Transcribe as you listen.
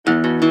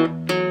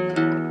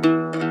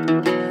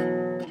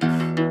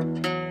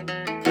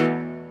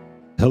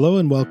Hello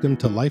and welcome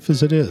to Life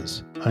as It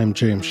Is. I'm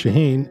James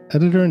Shaheen,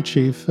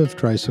 Editor-in-Chief of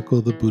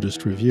Tricycle the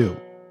Buddhist Review.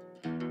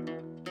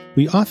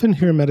 We often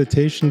hear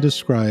meditation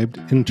described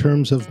in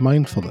terms of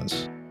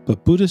mindfulness,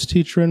 but Buddhist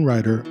teacher and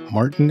writer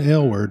Martin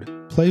Aylward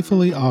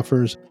playfully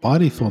offers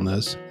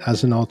bodyfulness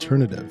as an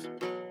alternative.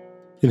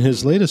 In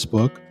his latest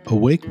book,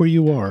 Awake Where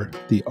You Are,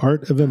 The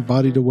Art of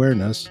Embodied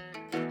Awareness,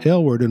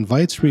 Aylward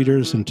invites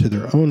readers into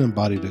their own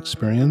embodied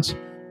experience,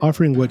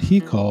 offering what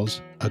he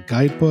calls a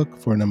guidebook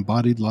for an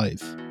embodied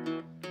life.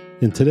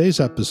 In today's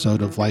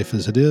episode of Life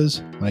as It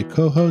Is, my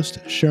co-host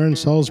Sharon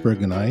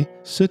Salzberg and I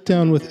sit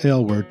down with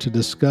Aylward to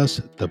discuss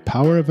the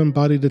power of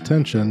embodied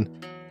attention,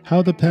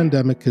 how the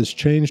pandemic has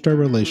changed our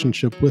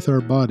relationship with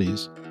our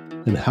bodies,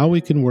 and how we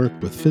can work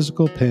with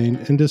physical pain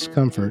and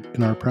discomfort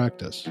in our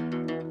practice.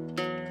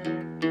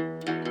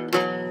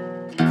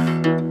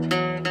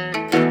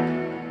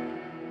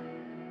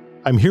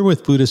 I'm here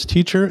with Buddhist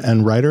teacher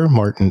and writer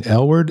Martin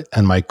Aylward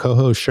and my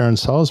co-host Sharon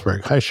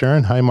Salzberg. Hi,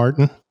 Sharon. Hi,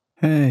 Martin.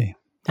 Hey.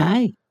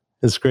 Hi.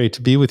 It's great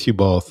to be with you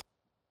both.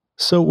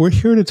 So we're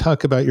here to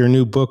talk about your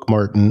new book,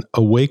 Martin,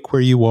 Awake Where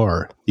You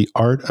Are, The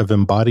Art of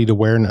Embodied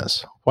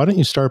Awareness. Why don't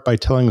you start by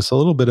telling us a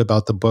little bit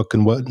about the book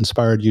and what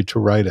inspired you to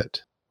write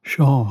it?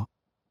 Sure.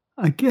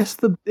 I guess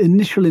the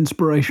initial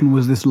inspiration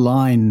was this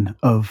line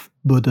of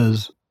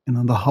Buddha's,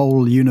 the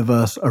whole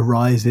universe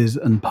arises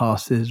and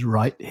passes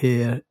right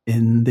here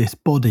in this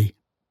body.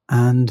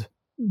 And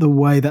the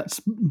way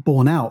that's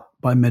borne out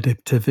by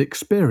meditative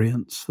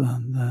experience,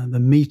 the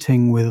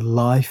meeting with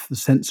life, the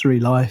sensory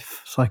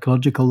life,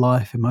 psychological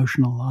life,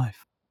 emotional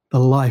life, the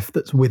life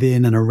that's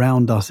within and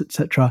around us,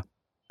 etc.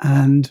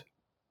 And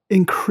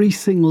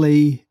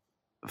increasingly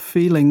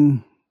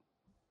feeling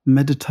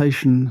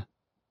meditation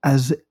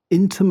as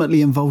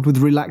intimately involved with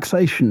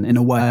relaxation in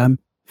a way. I'm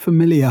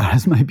familiar,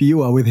 as maybe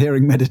you are, with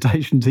hearing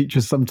meditation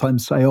teachers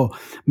sometimes say, oh,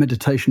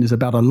 meditation is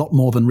about a lot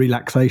more than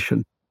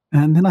relaxation.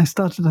 And then I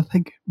started to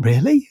think,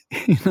 really?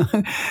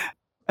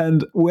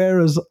 And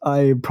whereas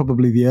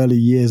probably the early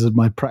years of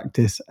my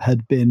practice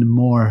had been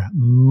more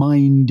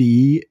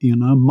mindy,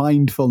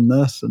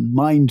 mindfulness and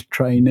mind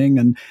training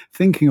and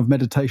thinking of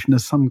meditation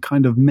as some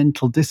kind of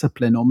mental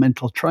discipline or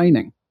mental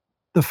training,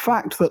 the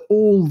fact that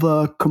all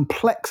the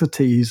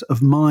complexities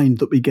of mind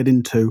that we get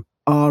into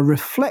are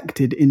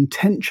reflected in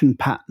tension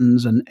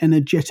patterns and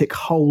energetic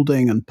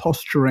holding and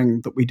posturing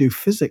that we do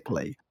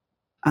physically,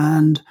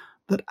 and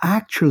that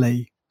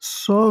actually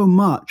so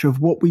much of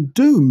what we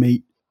do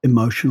meet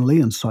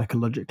emotionally and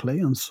psychologically,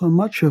 and so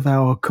much of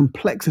our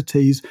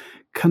complexities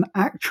can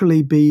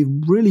actually be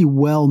really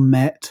well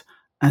met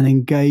and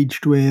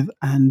engaged with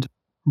and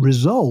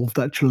resolved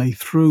actually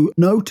through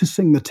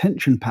noticing the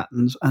tension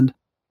patterns and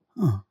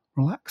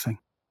relaxing.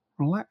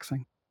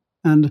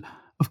 And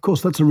of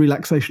course, that's a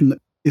relaxation that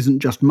isn't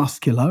just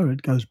muscular,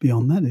 it goes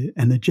beyond that,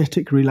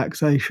 energetic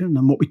relaxation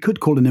and what we could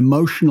call an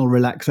emotional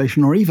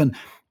relaxation or even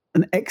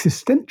an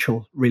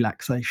existential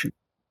relaxation.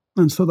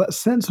 And so that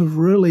sense of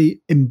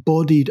really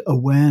embodied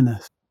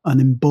awareness, an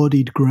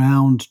embodied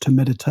ground to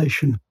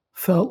meditation,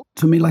 felt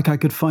to me like I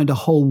could find a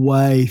whole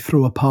way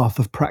through a path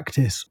of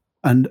practice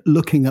and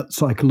looking at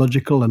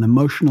psychological and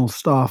emotional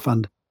stuff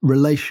and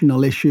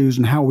relational issues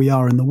and how we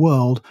are in the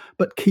world,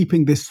 but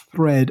keeping this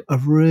thread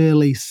of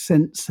really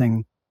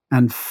sensing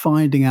and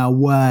finding our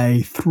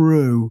way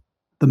through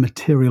the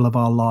material of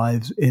our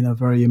lives in a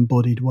very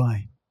embodied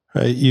way.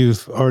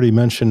 You've already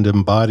mentioned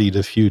embodied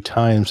a few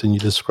times, and you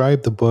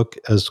describe the book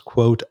as,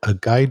 quote, a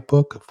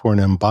guidebook for an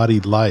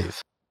embodied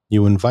life.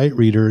 You invite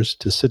readers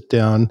to sit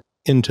down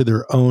into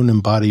their own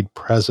embodied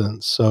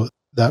presence. So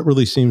that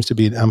really seems to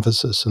be an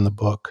emphasis in the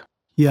book.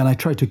 Yeah, and I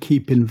try to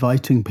keep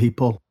inviting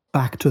people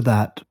back to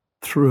that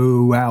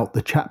throughout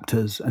the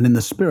chapters. And in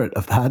the spirit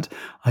of that,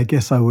 I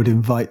guess I would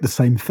invite the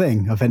same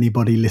thing of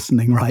anybody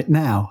listening right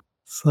now.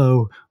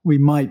 So we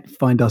might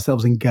find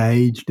ourselves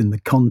engaged in the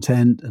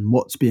content and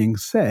what's being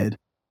said.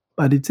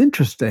 But it's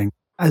interesting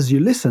as you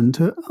listen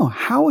to,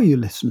 how are you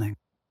listening?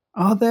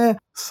 Are there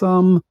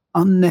some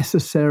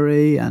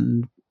unnecessary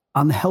and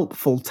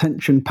unhelpful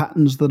tension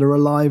patterns that are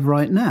alive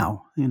right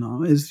now?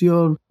 Is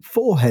your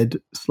forehead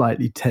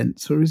slightly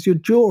tense, or is your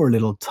jaw a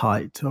little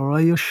tight, or are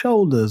your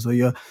shoulders or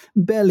your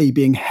belly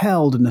being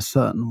held in a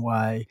certain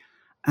way?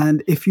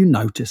 And if you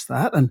notice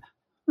that, and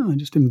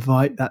just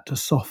invite that to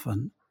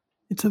soften,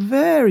 it's a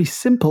very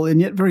simple and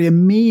yet very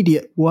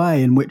immediate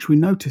way in which we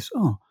notice,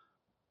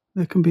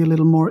 there can be a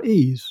little more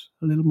ease,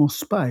 a little more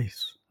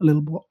space, a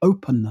little more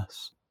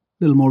openness,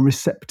 a little more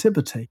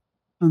receptivity.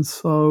 And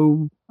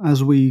so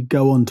as we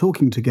go on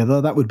talking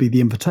together, that would be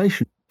the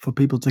invitation for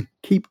people to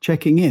keep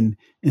checking in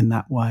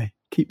that way,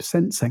 keep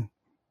sensing.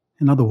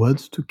 In other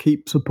words, to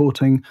keep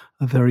supporting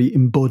a very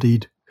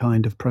embodied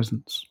kind of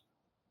presence.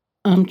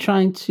 I'm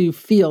trying to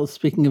feel,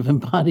 speaking of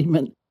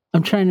embodiment,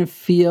 I'm trying to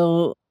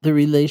feel the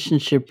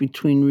relationship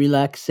between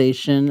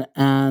relaxation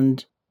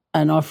and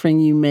an offering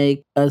you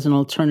make as an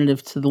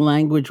alternative to the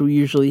language we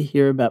usually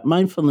hear about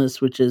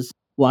mindfulness, which is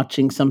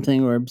watching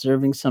something or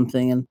observing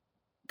something. And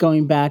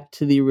going back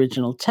to the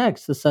original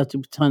text, the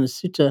Satipatthana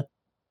Sutta,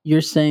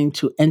 you're saying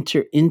to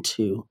enter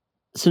into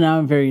So now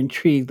I'm very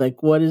intrigued.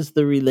 Like, what is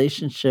the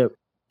relationship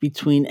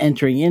between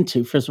entering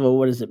into? First of all,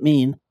 what does it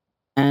mean?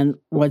 And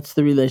what's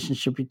the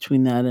relationship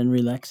between that and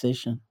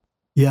relaxation?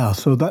 Yeah,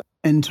 so that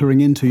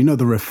entering into,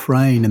 the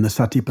refrain in the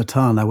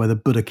Satipatthana where the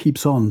Buddha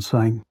keeps on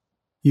saying,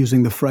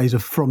 using the phrase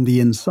of from the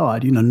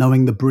inside,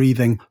 knowing the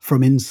breathing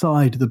from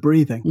inside the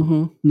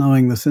breathing,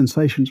 knowing the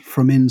sensations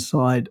from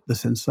inside the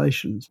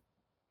sensations.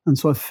 And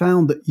so I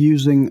found that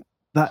using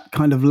that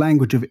kind of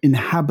language of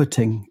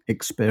inhabiting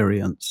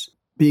experience,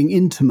 being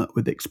intimate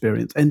with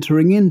experience,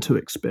 entering into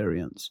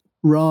experience,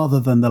 rather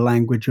than the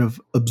language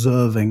of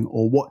observing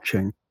or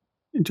watching,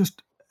 it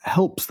just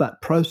helps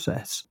that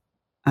process.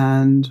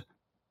 And,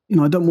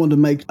 I don't want to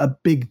make a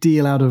big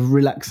deal out of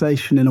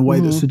relaxation in a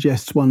way that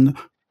suggests one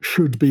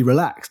should be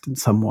relaxed in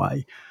some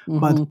way.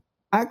 But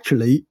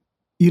actually,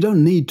 you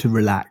don't need to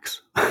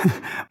relax.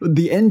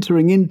 The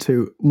entering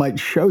into might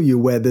show you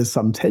where there's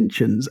some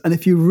tensions. And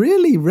if you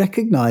really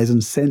recognize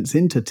and sense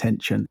into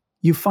tension,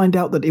 you find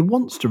out that it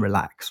wants to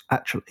relax,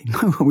 actually.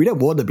 We don't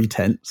want to be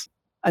tense.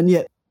 And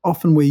yet,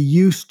 often we're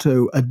used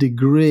to a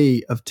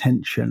degree of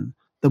tension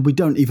that we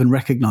don't even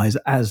recognize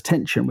as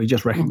tension. We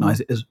just recognize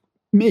it as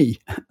me,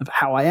 of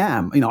how I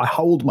am. I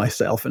hold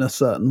myself in a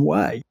certain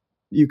way.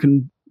 You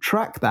can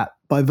track that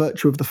by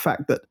virtue of the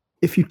fact that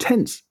if you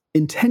tense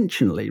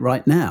intentionally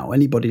right now,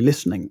 anybody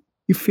listening,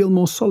 you feel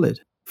more solid,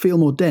 feel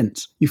more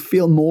dense, you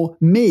feel more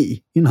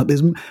me.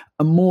 There's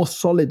a more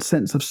solid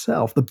sense of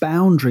self. The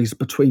boundaries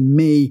between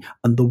me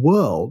and the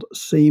world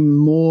seem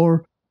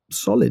more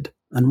solid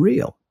and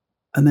real.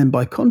 And then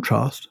by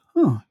contrast,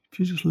 if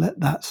you just let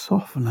that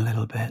soften a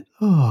little bit,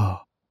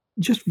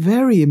 just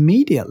very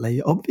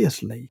immediately,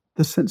 obviously,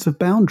 the sense of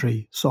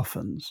boundary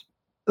softens.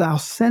 Our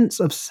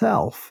sense of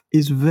self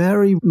is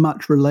very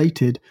much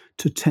related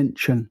to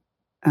tension,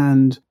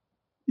 and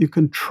you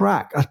can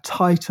track a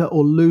tighter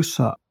or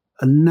looser,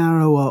 a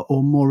narrower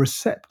or more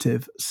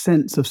receptive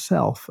sense of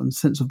self and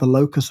sense of the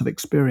locus of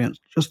experience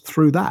just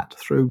through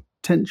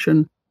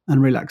tension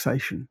and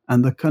relaxation,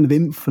 and the kind of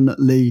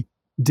infinitely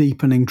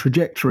deepening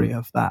trajectory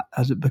of that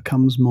as it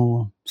becomes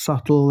more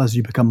subtle, as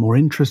you become more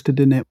interested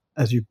in it,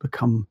 as you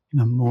become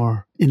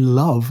more in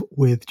love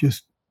with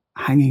just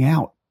hanging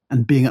out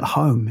and being at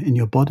home in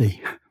your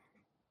body.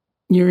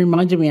 You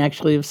reminded me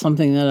actually of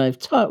something that I've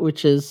taught,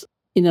 which is,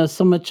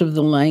 so much of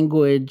the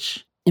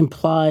language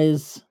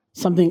implies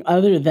something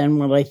other than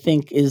what I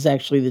think is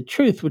actually the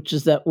truth, which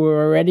is that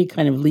we're already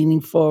kind of leaning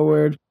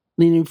forward,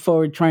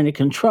 trying to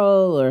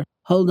control or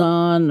hold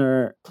on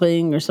or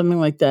cling or something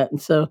like that.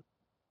 And so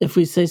if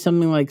we say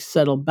something like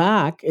settle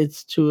back,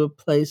 it's to a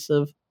place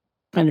of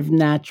kind of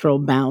natural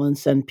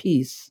balance and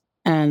peace.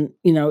 And,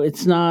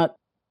 it's not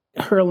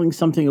hurling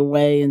something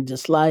away in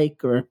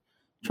dislike or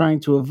trying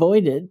to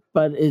avoid it,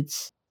 but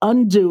it's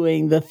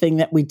undoing the thing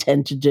that we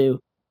tend to do.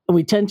 And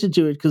we tend to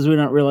do it because we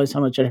don't realize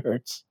how much it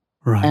hurts.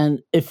 Right.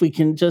 And if we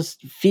can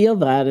just feel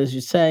that, as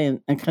you say,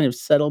 and kind of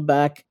settle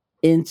back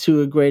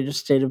into a greater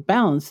state of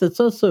balance, that's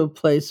also a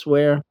place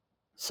where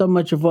so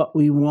much of what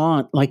we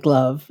want, like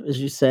love, as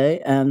you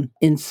say, and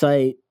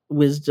insight,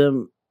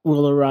 wisdom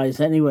will arise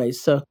anyway.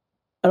 So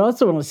I'd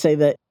also want to say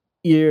that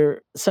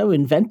you're so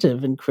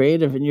inventive and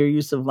creative in your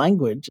use of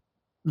language.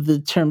 The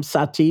term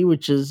sati,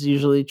 which is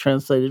usually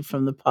translated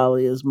from the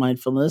Pali as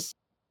mindfulness,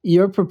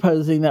 you're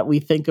proposing that we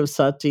think of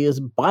sati as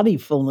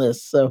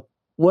bodyfulness. So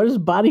what does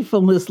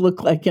bodyfulness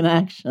look like in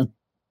action?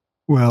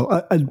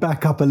 Well, I'd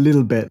back up a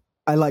little bit.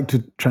 I like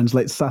to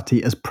translate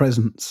sati as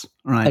presence,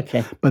 right?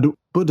 Okay. But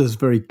Buddha's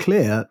very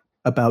clear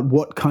about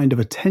what kind of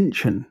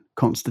attention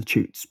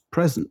constitutes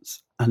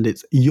presence. And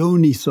it's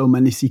yoniso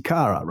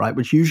manasikara, right?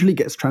 Which usually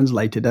gets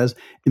translated as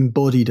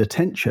embodied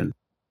attention.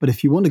 But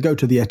if you want to go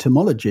to the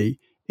etymology,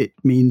 it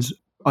means,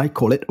 I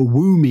call it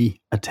womby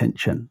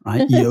attention,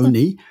 right?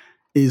 Yoni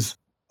is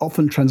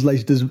often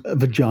translated as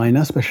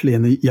vagina, especially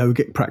in the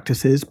yogic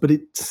practices, but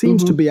it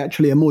seems to be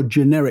actually a more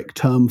generic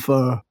term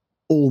for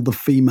all the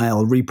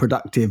female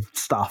reproductive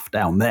stuff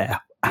down there.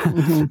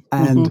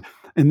 And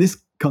in this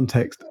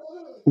context,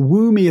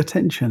 womby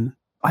attention,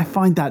 I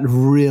find that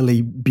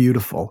really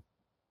beautiful.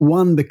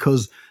 One,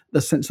 because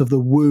the sense of the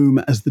womb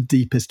as the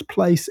deepest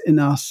place in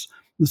us,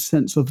 the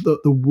sense of the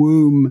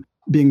womb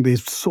being the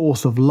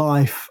source of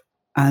life,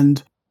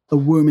 and the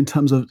womb in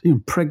terms of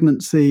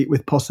pregnancy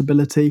with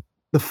possibility.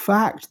 The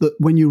fact that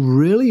when you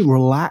really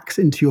relax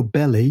into your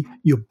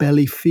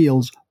belly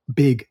feels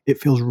big. It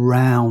feels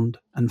round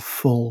and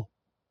full.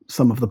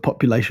 Some of the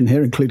population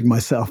here, including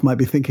myself, might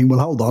be thinking, well,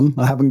 hold on,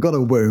 I haven't got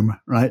a womb,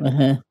 right?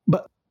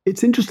 But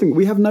it's interesting.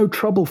 We have no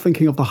trouble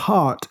thinking of the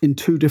heart in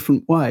two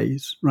different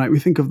ways, right? We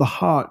think of the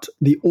heart,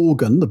 the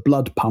organ, the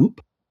blood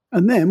pump,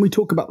 and then we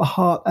talk about the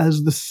heart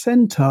as the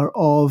center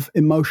of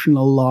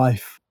emotional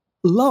life.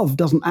 Love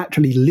doesn't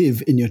actually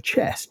live in your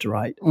chest,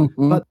 right?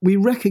 But we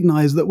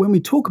recognize that when we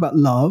talk about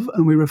love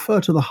and we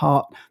refer to the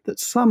heart, that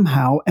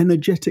somehow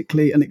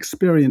energetically and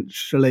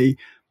experientially,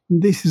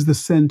 this is the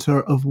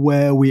center of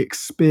where we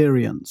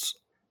experience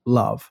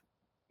love.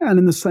 And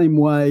in the same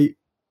way,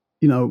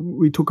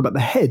 we talk about the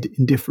head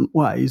in different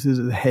ways. There's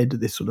the head,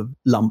 this sort of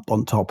lump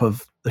on top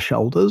of the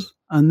shoulders.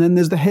 And then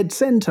there's the head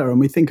center, and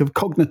we think of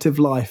cognitive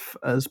life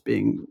as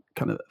being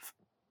kind of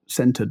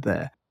centered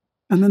there.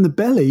 And then the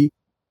belly,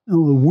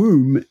 or the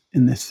womb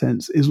in this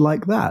sense, is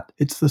like that.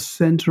 It's the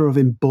center of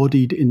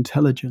embodied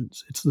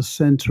intelligence. It's the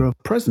center of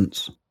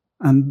presence.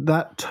 And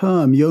that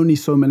term,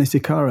 Yoniso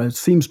Manasikara,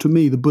 seems to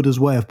me the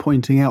Buddha's way of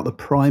pointing out the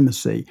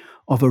primacy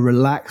of a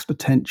relaxed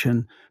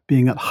attention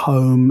being at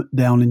home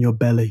down in your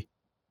belly.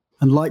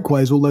 And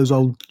likewise, all those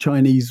old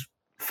Chinese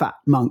fat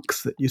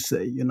monks that you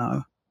see,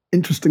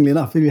 interestingly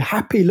enough, they're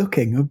happy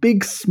looking,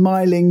 big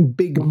smiling,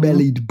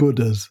 big-bellied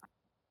Buddhas.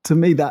 To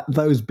me,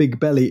 those big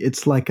belly,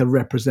 it's like a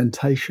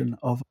representation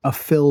of a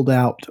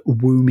filled-out,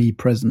 womby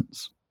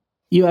presence.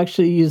 You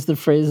actually use the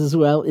phrase as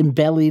well,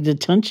 embellied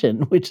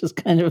attention, which is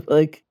kind of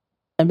like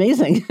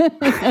amazing.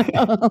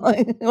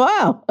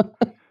 Wow.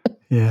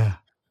 Yeah.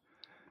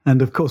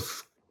 And of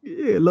course,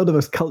 a lot of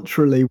us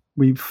culturally,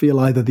 we feel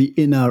either the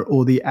inner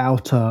or the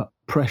outer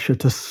pressure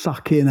to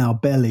suck in our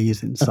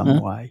bellies in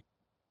some way.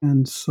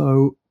 And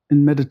so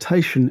in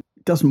meditation,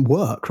 it doesn't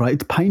work, right?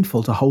 It's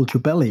painful to hold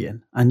your belly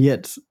in. And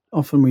yet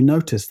often we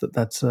notice that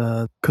that's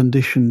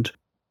conditioned,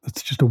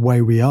 that's just a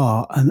way we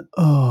are. And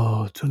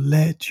to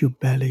let your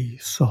belly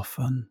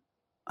soften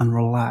and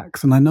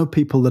relax. And I know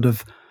people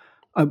that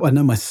I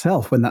know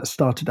myself when that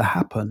started to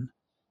happen,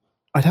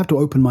 I'd have to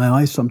open my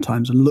eyes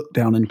sometimes and look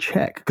down and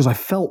check because I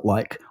felt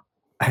like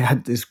I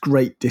had this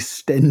great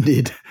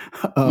distended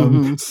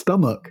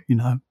stomach,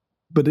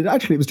 But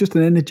it was just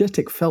an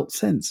energetic felt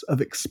sense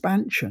of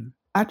expansion.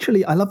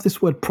 Actually, I love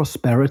this word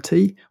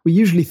prosperity. We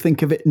usually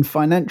think of it in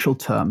financial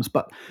terms,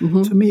 but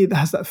to me, it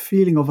has that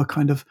feeling of a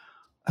kind of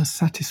a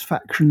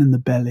satisfaction in the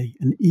belly,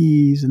 an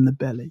ease in the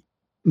belly.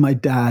 My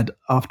dad,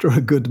 after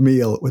a good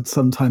meal, would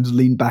sometimes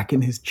lean back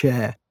in his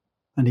chair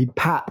and he'd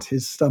pat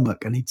his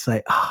stomach and he'd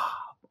say,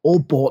 all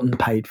bought and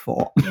paid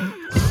for.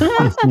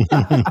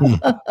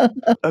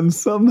 And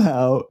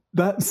somehow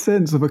that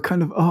sense of a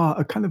kind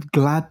of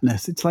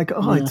gladness, it's like,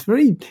 it's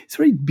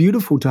very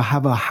beautiful to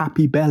have a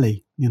happy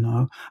belly,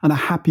 and a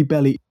happy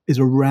belly is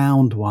a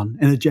round one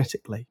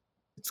energetically.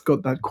 It's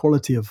got that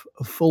quality of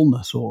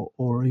fullness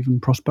or even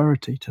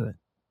prosperity to it.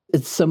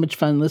 It's so much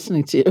fun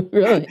listening to you,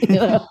 really.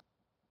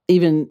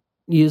 Even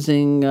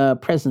using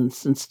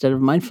presence instead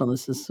of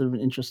mindfulness is sort of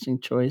an interesting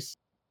choice.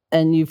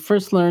 And you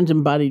first learned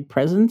embodied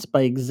presence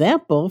by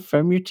example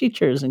from your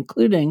teachers,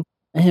 including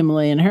a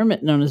Himalayan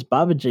hermit known as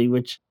Babaji,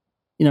 which,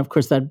 of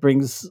course, that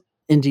brings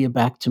India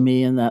back to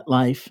me in that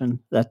life and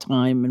that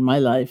time in my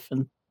life.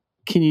 And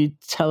can you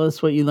tell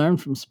us what you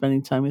learned from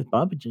spending time with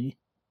Babaji?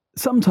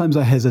 Sometimes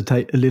I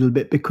hesitate a little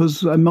bit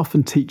because I'm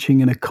often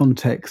teaching in a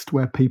context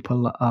where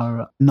people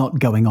are not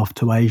going off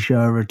to Asia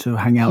or to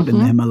hang out in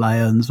the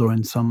Himalayas or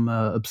in some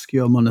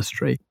obscure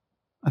monastery.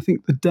 I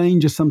think the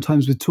danger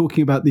sometimes with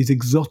talking about these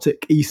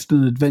exotic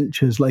Eastern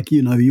adventures, like,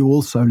 you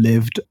also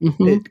lived,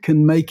 it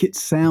can make it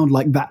sound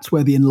like that's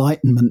where the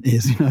enlightenment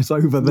is. It's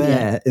over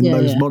there in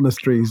those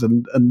monasteries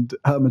and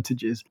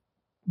hermitages.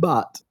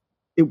 But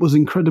it was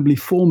incredibly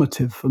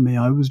formative for me.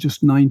 I was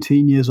just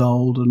 19 years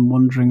old and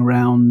wandering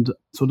around,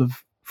 sort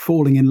of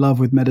falling in love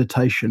with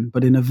meditation,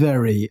 but in a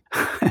very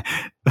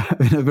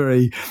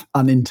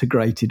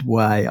unintegrated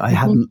way. I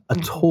hadn't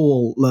at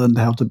all learned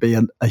how to be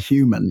a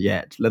human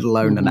yet, let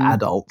alone an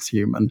adult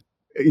human.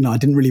 I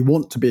didn't really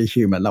want to be a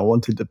human. I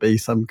wanted to be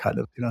some kind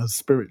of,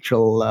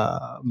 spiritual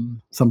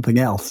something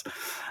else.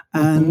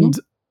 And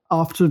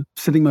after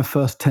sitting my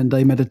first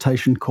 10-day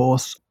meditation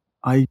course,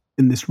 I,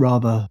 in this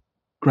rather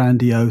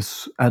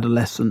grandiose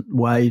adolescent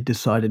way,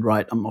 decided,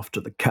 right, I'm off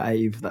to the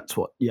cave. That's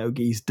what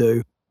yogis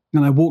do.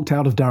 And I walked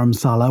out of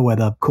Dharamsala where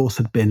the course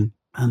had been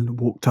and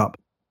walked up.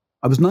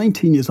 I was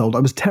 19 years old. I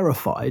was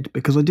terrified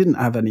because I didn't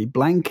have any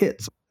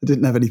blankets. I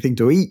didn't have anything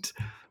to eat.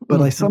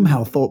 But I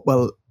somehow thought,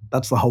 well,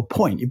 that's the whole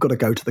point. You've got to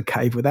go to the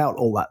cave without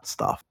all that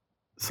stuff.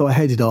 So I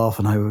headed off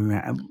and I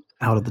went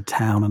out of the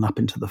town and up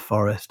into the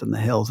forest and the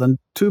hills. And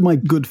to my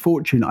good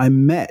fortune, I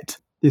met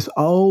this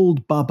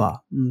old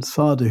Baba and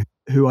Sadhu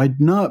who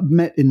I'd not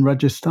met in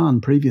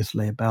Rajasthan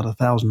previously, about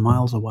 1,000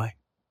 miles away.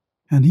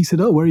 And he said,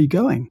 where are you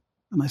going?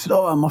 And I said,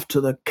 I'm off to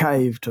the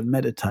cave to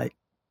meditate.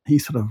 He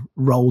sort of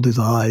rolled his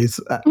eyes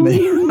at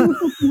me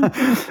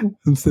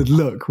and said,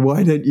 look,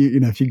 why don't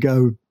you, if you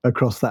go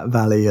across that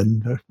valley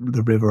and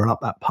the river and up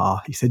that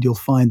path, he said, you'll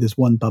find there's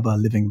one Baba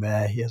living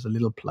there. He has a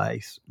little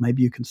place.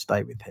 Maybe you can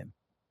stay with him.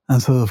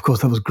 And so, of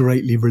course, that was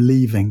greatly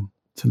relieving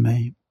to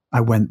me. I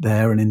went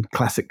there and in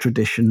classic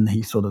tradition,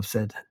 he sort of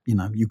said,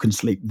 you can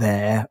sleep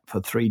there for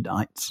 3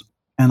 nights.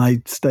 And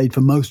I stayed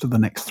for most of the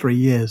next 3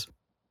 years.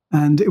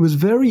 And it was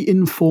very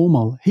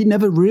informal. He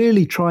never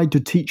really tried to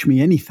teach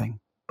me anything.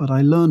 But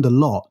I learned a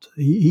lot.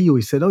 He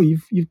always said,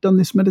 you've done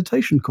this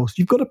meditation course.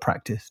 You've got to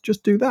practice.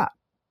 Just do that.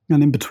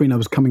 And in between, I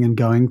was coming and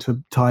going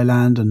to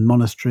Thailand and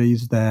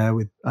monasteries there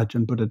with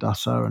Ajahn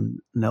Buddhadasa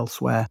and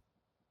elsewhere.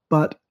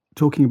 But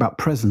talking about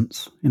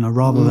presence,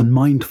 rather than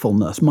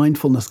mindfulness.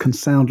 Mindfulness can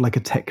sound like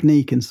a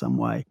technique in some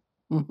way.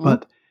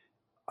 But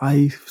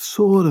I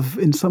sort of,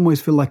 in some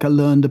ways, feel like I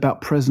learned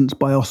about presence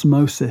by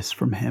osmosis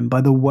from him,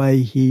 by the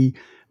way he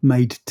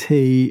made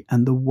tea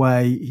and the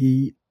way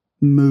he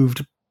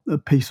moved a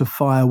piece of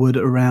firewood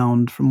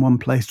around from one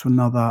place to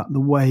another,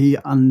 the way he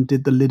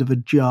undid the lid of a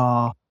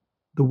jar,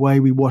 the way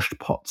we washed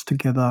pots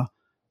together.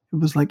 It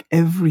was like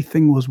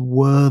everything was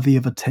worthy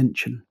of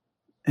attention.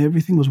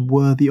 Everything was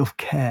worthy of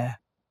care.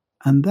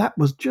 And that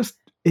was just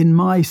in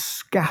my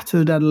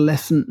scattered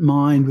adolescent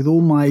mind with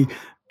all my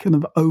kind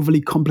of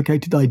overly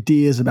complicated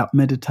ideas about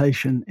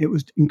meditation. It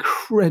was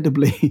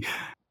incredibly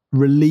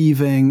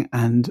relieving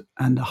and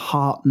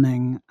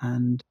heartening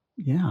and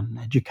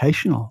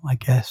educational, I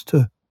guess,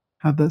 to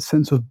have that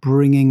sense of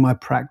bringing my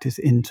practice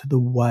into the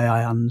way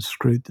I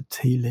unscrewed the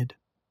tea lid.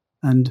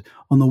 And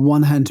on the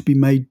one hand,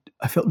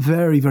 I felt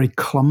very, very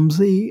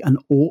clumsy and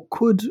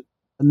awkward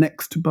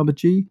next to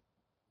Babaji,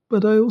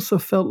 but I also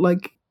felt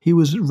like he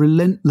was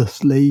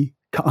relentlessly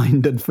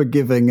kind and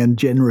forgiving and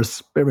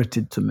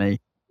generous-spirited to me.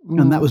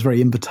 And that was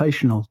very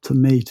invitational to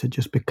me to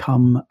just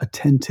become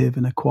attentive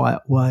in a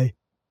quiet way.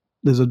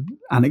 There's an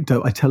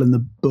anecdote I tell in the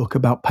book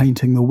about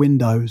painting the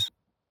windows,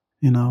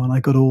 and I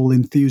got all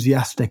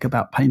enthusiastic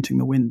about painting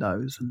the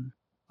windows. And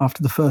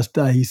after the first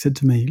day, he said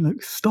to me,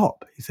 look,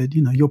 stop. He said,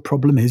 your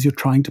problem is you're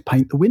trying to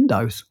paint the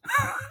windows.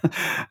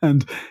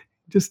 And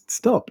just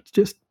stop.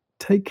 Just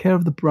take care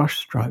of the brush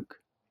stroke.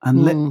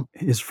 And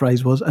his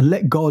phrase was, and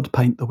let God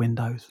paint the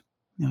windows.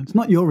 It's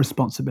not your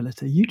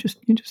responsibility. You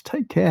just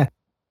take care.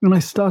 And I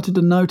started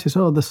to notice,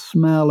 the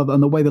smell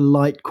and the way the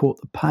light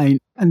caught the paint,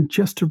 and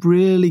just to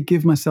really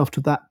give myself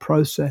to that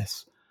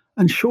process.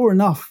 And sure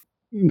enough,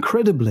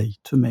 incredibly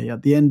to me,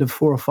 at the end of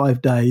 4 or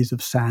 5 days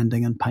of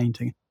sanding and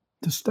painting,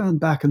 to stand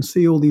back and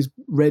see all these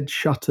red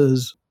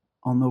shutters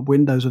on the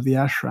windows of the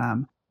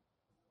ashram.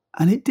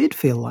 And it did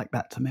feel like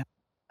that to me.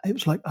 It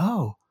was like,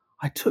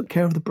 I took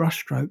care of the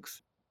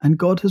brushstrokes and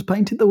God has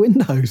painted the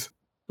windows.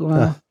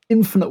 Wow.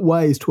 Infinite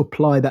ways to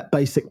apply that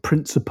basic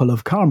principle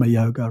of karma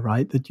yoga,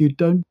 right? That you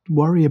don't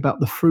worry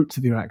about the fruits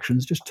of your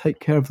actions, just take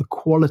care of the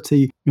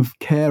quality of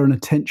care and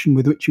attention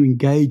with which you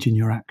engage in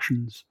your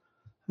actions.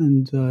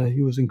 And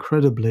he was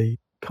incredibly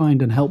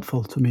kind and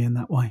helpful to me in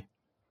that way.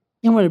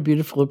 And what a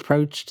beautiful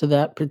approach to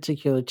that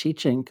particular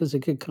teaching, because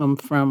it could come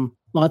from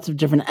lots of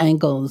different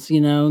angles,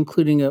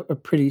 including a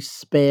pretty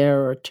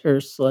spare or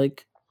terse,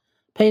 like,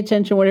 pay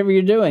attention whatever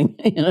you're doing,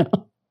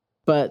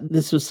 But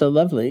this was so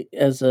lovely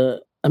as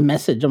a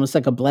message, almost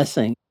like a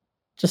blessing.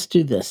 Just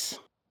do this.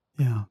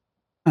 Yeah.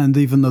 And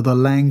even though the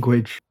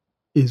language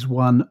is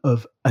one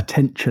of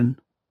attention,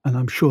 and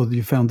I'm sure that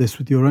you found this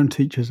with your own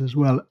teachers as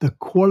well, the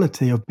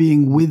quality of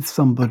being with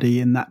somebody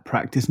in that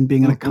practice and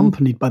being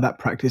accompanied by that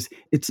practice,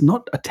 it's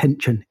not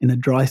attention in a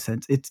dry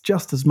sense. It's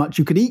just as much,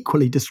 you could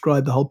equally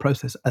describe the whole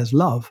process as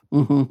love.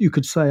 You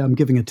could say, I'm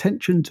giving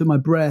attention to my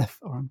breath,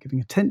 or I'm giving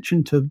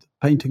attention to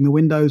painting the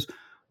windows,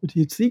 but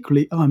it's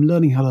equally, I'm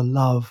learning how to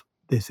love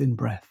this in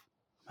breath.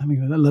 I'm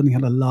learning how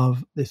to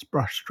love this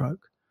brush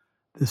stroke.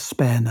 The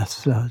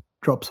spareness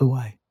drops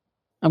away.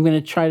 I'm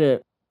going to try to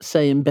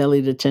say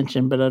embellied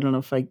attention, but I don't know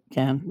if I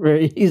can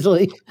very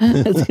easily.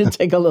 It's going to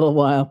take a little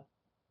while,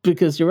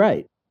 because you're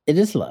right. It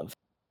is love.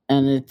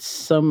 And it's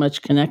so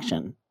much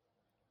connection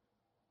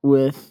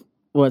with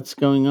what's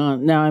going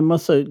on. Now, I'm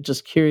also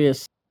just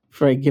curious,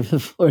 before I give the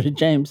floor to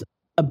James,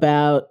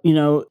 about,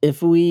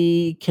 if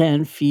we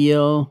can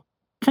feel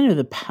kind of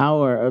the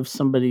power of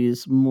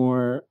somebody's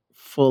more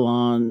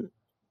full-on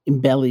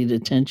embellied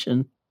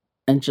attention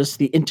and just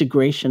the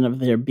integration of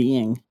their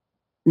being.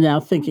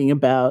 Now thinking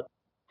about,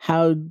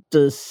 how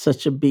does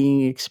such a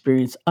being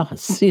experience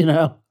us,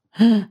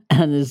 And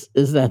is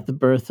that the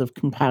birth of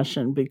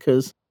compassion?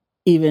 Because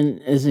even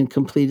as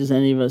incomplete as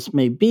any of us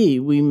may be,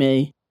 we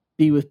may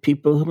be with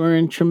people who are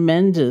in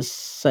tremendous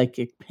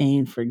psychic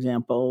pain, for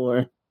example,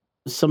 or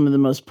some of the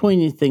most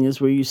poignant thing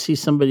is where you see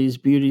somebody's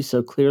beauty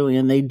so clearly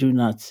and they do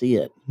not see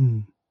it.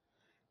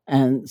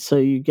 And so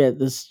you get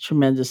this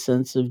tremendous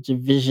sense of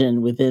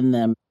division within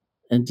them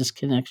and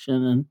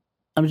disconnection. And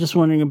I'm just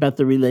wondering about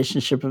the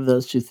relationship of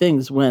those two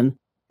things. When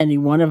any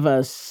one of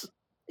us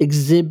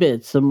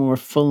exhibits a more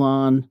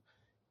full-on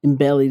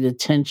embellied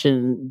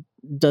attention,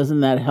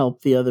 doesn't that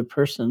help the other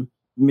person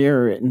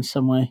mirror it in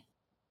some way?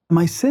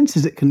 My sense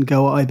is it can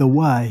go either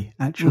way,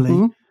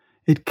 actually.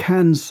 It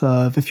can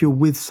serve if you're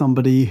with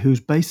somebody who's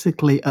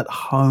basically at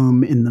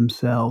home in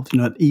themselves,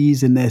 at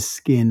ease in their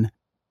skin.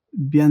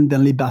 Bien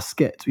dans les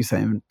baskets, we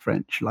say in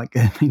French, like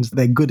it means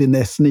they're good in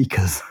their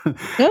sneakers.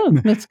 Oh,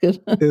 that's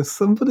good. If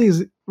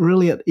somebody's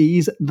really at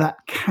ease, that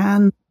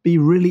can be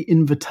really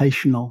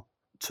invitational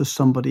to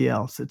somebody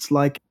else. It's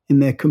like in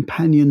their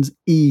companion's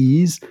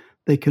ease,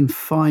 they can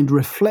find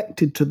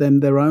reflected to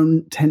them their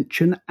own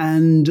tension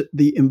and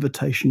the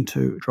invitation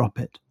to drop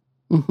it.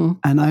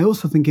 And I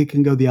also think it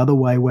can go the other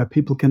way, where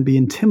people can be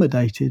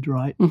intimidated,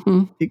 right?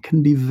 It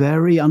can be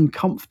very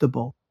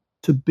uncomfortable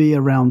to be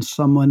around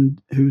someone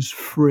who's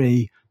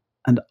free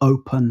and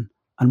open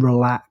and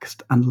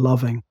relaxed and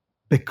loving,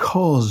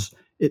 because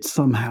it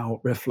somehow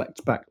reflects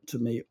back to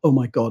me, oh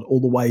my God,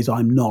 all the ways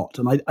I'm not.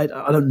 And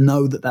I don't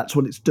know that that's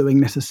what it's doing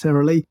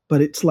necessarily,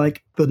 but it's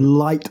like the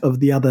light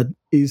of the other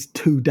is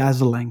too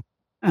dazzling.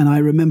 And I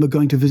remember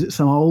going to visit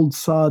some old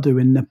sadhu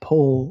in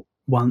Nepal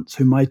once,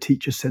 who my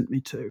teacher sent me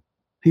to.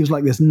 He was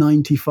like this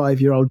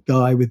 95-year-old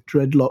guy with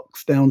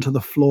dreadlocks down to the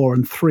floor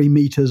and 3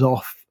 meters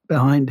off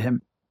behind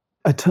him.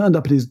 I turned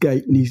up at his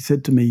gate and he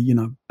said to me,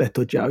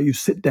 Beto Jiao, you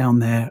sit down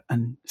there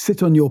and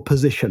sit on your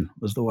position,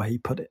 was the way he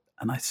put it.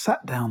 And I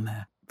sat down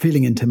there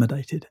feeling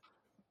intimidated.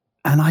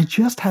 And I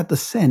just had the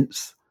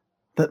sense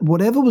that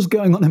whatever was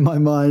going on in my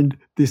mind,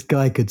 this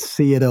guy could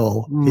see it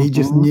all. Mm-hmm. He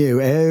just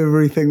knew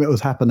everything that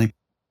was happening.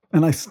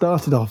 And I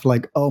started off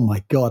like, oh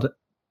my God,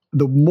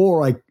 the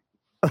more I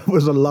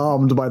was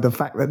alarmed by the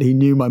fact that he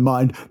knew my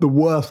mind, the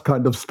worst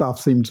kind of stuff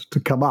seemed to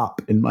come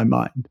up in my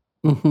mind.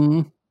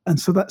 Mm-hmm. And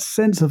so that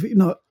sense of,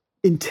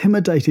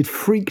 intimidated,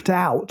 freaked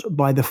out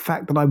by the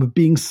fact that I was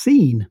being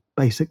seen,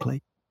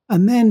 basically.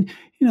 And then,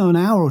 an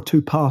hour or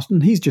two passed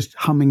and he's just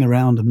humming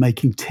around and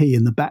making tea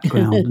in the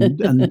background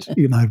and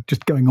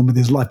just going on with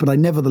his life. But I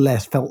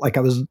nevertheless felt like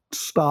I was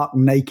stark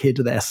naked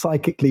there,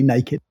 psychically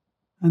naked.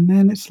 And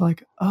then it's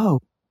like, oh,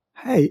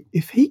 hey,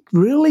 if he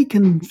really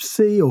can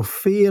see or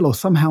feel or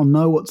somehow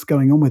know what's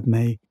going on with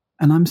me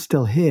and I'm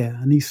still here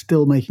and he's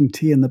still making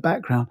tea in the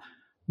background,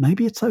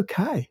 maybe it's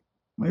okay.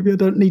 Maybe I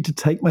don't need to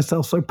take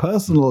myself so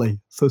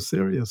personally, so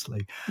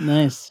seriously.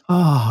 Nice.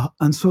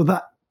 And so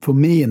that, for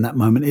me in that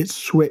moment, it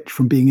switched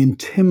from being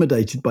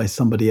intimidated by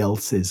somebody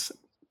else's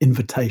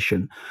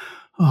invitation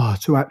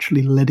to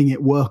actually letting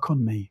it work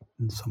on me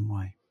in some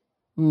way.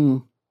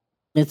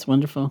 It's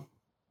wonderful.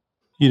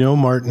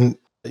 Martin,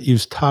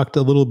 you've talked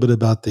a little bit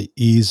about the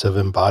ease of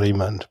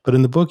embodiment, but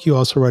in the book you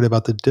also write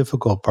about the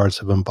difficult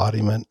parts of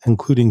embodiment,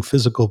 including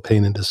physical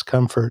pain and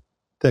discomfort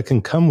that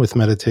can come with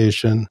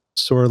meditation,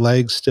 sore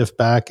legs, stiff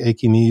back,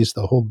 achy knees,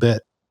 the whole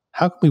bit.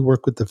 How can we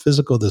work with the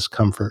physical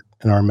discomfort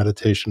in our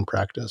meditation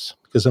practice?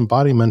 Because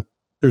embodiment,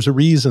 there's a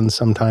reason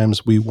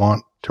sometimes we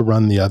want to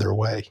run the other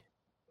way.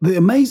 The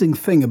amazing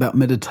thing about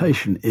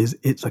meditation is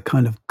it's a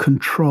kind of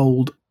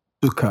controlled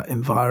dukkha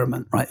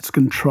environment, right? It's a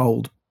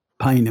controlled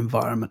pain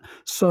environment.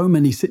 So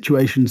many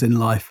situations in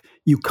life,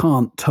 you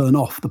can't turn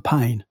off the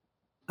pain.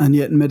 And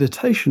yet in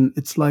meditation,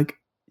 it's like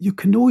you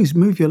can always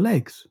move your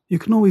legs. You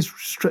can always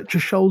stretch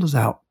your shoulders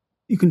out.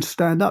 You can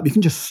stand up. You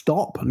can just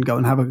stop and go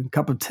and have a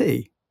cup of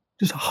tea.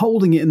 Just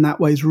holding it in that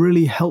way is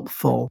really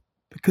helpful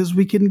because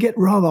we can get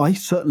I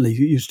certainly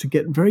used to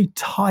get very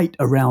tight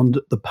around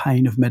the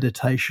pain of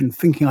meditation,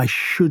 thinking I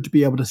should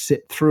be able to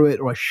sit through it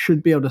or I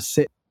should be able to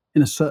sit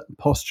in a certain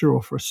posture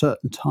or for a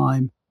certain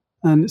time.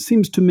 And it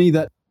seems to me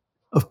that,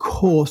 of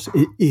course,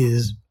 it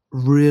is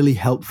really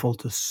helpful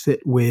to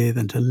sit with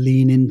and to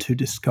lean into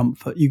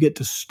discomfort. You get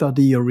to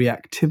study your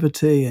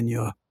reactivity and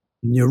your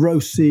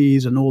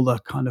neuroses and all the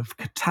kind of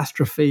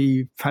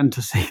catastrophe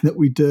fantasy that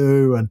we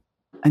do.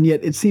 And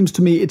yet it seems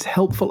to me it's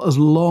helpful as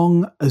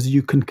long as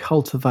you can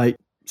cultivate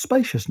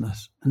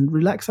spaciousness and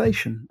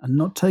relaxation and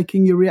not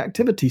taking your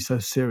reactivity so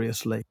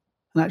seriously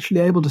and actually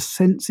able to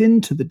sense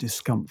into the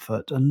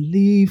discomfort and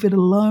leave it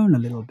alone a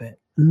little bit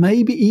and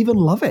maybe even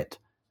love it.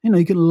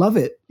 You can love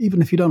it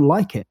even if you don't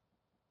like it.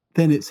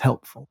 Then it's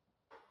helpful.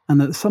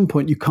 And at some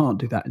point, you can't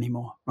do that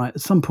anymore, right?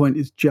 At some point,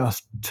 it's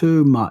just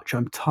too much.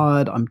 I'm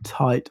tired, I'm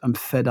tight, I'm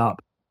fed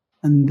up.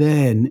 And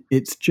then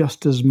it's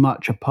just as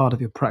much a part of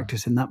your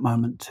practice in that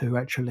moment to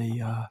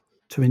actually,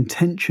 to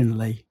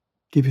intentionally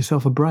give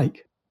yourself a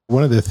break.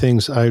 One of the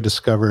things I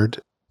discovered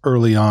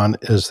early on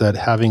is that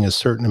having a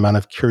certain amount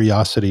of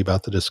curiosity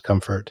about the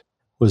discomfort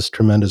was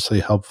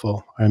tremendously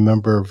helpful. I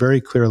remember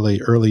very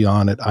clearly early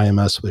on at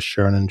IMS with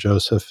Sharon and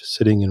Joseph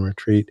sitting in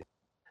retreat,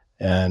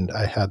 and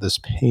I had this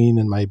pain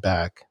in my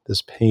back.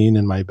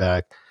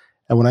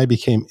 And when I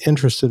became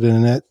interested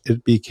in it,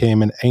 it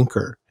became an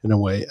anchor in a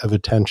way of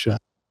attention.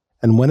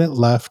 And when it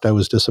left, I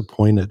was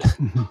disappointed.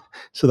 Mm-hmm.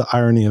 So the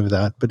irony of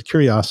that. But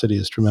curiosity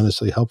is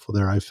tremendously helpful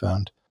there, I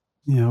found.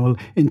 Yeah, well,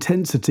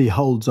 intensity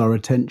holds our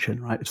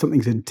attention, right? If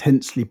something's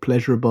intensely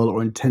pleasurable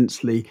or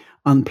intensely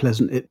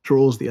unpleasant, it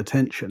draws the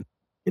attention.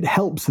 It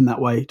helps in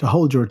that way to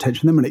hold your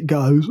attention. Then when it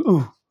goes,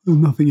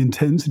 nothing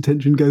intense,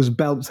 attention goes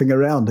bouncing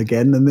around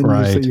again. And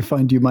then you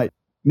find you might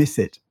miss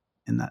it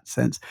in that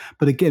sense.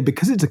 But again,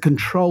 because it's a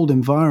controlled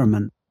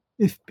environment,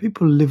 if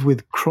people live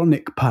with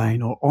chronic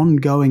pain or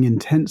ongoing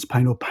intense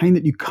pain or pain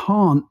that you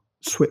can't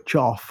switch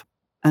off,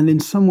 and in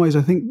some ways,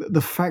 I think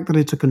the fact that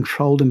it's a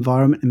controlled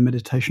environment in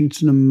meditation,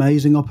 it's an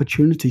amazing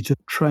opportunity to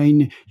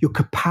train your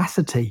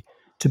capacity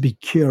to be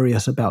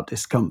curious about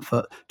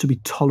discomfort, to be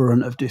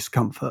tolerant of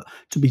discomfort,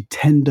 to be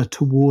tender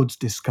towards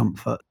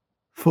discomfort.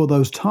 For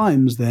those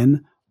times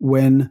then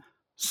when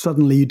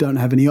suddenly you don't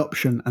have any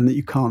option and that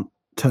you can't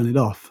turn it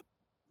off.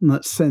 And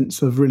that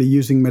sense of really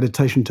using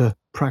meditation to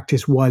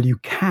practice while you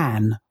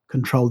can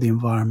control the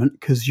environment,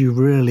 because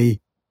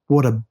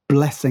what a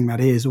blessing that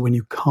is when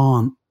you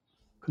can't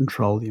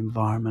control the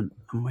environment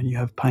and when you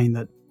have pain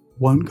that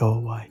won't go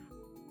away.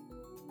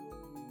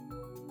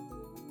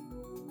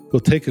 We'll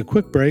take a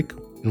quick break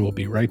and we'll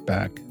be right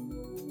back.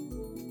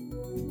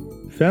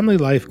 Family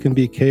life can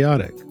be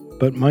chaotic,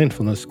 but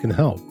mindfulness can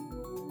help.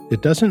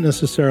 It doesn't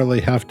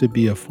necessarily have to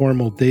be a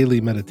formal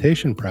daily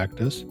meditation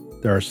practice.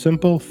 There are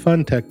simple,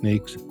 fun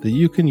techniques that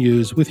you can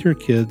use with your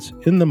kids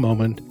in the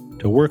moment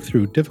to work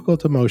through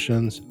difficult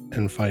emotions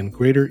and find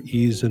greater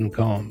ease and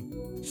calm.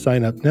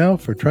 Sign up now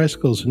for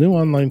Tricycle's new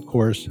online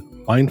course,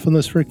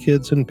 Mindfulness for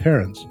Kids and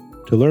Parents,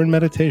 to learn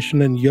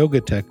meditation and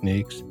yoga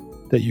techniques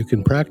that you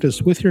can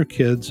practice with your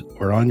kids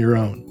or on your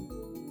own.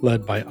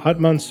 Led by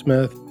Atman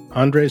Smith,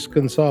 Andres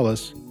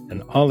Gonzalez,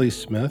 and Ollie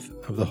Smith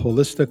of the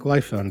Holistic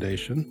Life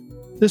Foundation,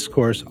 this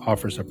course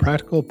offers a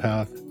practical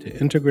path to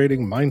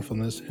integrating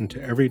mindfulness into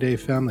everyday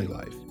family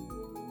life.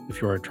 If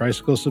you're a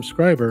Tricycle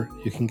subscriber,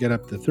 you can get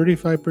up to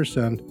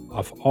 35%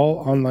 off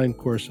all online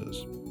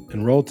courses.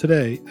 Enroll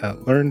today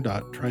at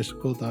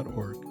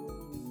learn.tricycle.org.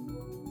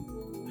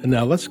 And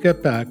now let's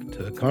get back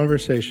to the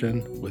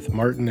conversation with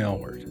Martin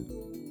Aylward.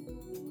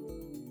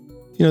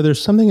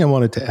 There's something I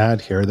wanted to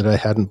add here that I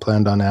hadn't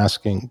planned on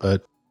asking,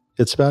 but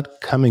it's about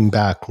coming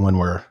back when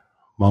we're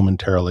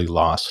momentarily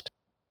lost.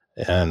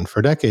 And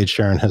for decades,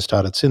 Sharon has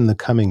taught it's in the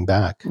coming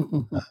back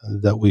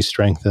that we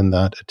strengthen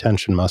that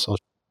attention muscle.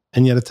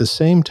 And yet at the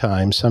same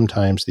time,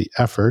 sometimes the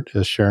effort,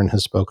 as Sharon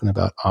has spoken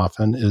about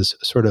often, is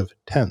sort of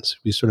tense.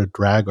 We sort of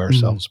drag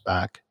ourselves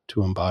back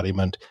to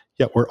embodiment,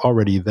 yet we're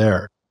already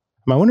there.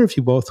 And I wonder if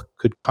you both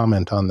could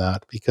comment on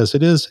that, because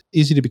it is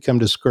easy to become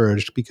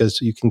discouraged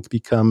because you can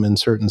become in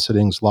certain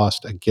settings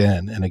lost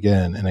again and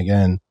again and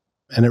again.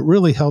 And it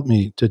really helped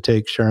me to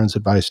take Sharon's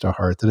advice to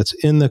heart, that it's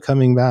in the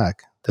coming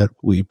back that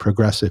we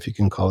progress, if you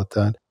can call it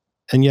that.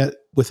 And yet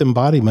with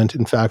embodiment,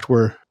 in fact,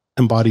 we're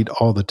embodied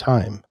all the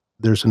time.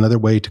 There's another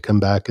way to come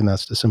back, and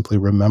that's to simply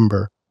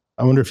remember.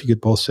 I wonder if you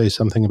could both say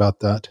something about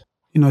that.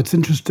 It's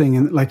interesting,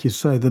 and like you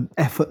say, the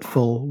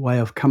effortful way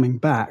of coming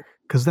back,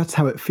 because that's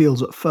how it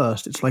feels at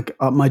first. It's like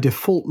my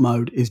default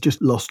mode is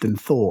just lost in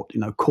thought,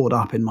 caught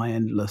up in my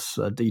endless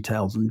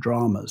details and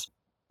dramas.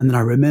 And then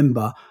I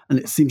remember, and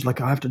it seems like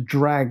I have to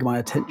drag my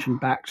attention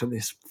back to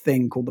this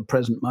thing called the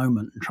present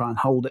moment and try and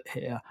hold it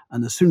here.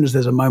 And as soon as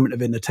there's a moment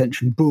of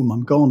inattention, boom,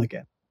 I'm gone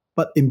again.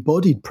 But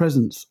embodied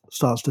presence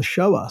starts to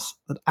show us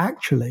that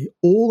actually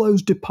all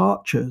those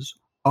departures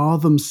are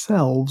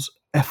themselves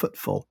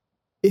effortful.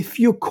 If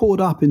you're caught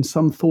up in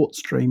some thought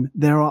stream,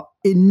 there are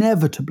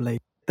inevitably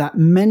that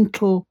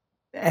mental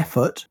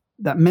effort,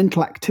 that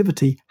mental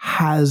activity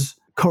has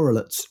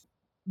correlates.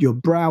 Your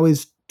brow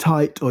is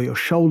tight, or your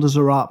shoulders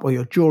are up, or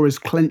your jaw is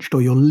clenched,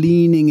 or you're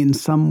leaning in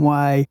some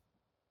way.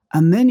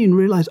 And then you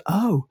realize,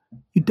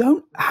 you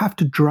don't have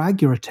to drag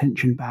your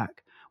attention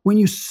back. When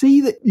you see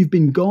that you've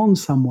been gone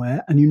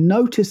somewhere and you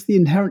notice the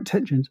inherent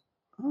tensions,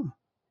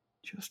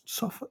 just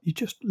soften. You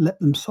just let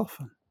them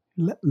soften.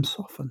 Let them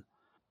soften.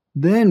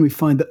 Then we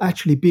find that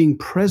actually being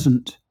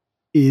present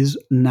is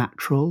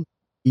natural,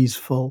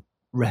 easeful,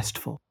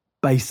 restful,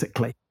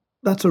 basically.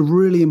 That's a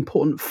really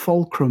important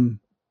fulcrum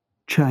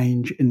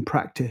change in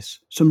practice.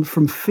 So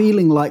from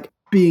feeling like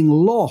being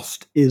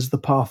lost is the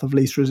path of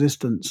least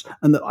resistance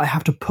and that I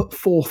have to put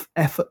forth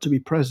effort to be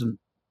present,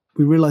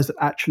 we realize that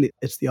actually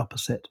it's the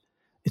opposite.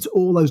 It's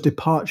all those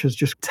departures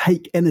just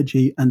take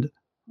energy and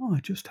I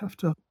just have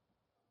to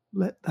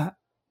let that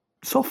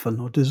soften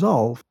or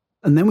dissolve.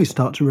 And then we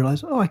start to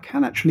realize, I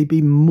can actually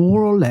be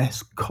more or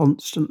less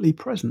constantly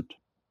present.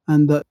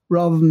 And that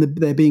rather than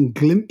there being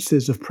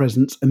glimpses of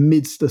presence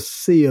amidst a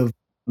sea of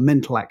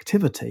mental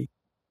activity,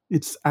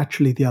 it's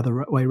actually the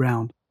other way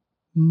around.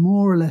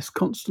 More or less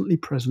constantly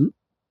present,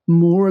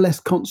 more or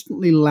less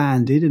constantly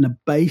landed in a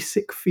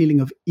basic feeling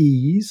of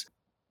ease,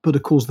 but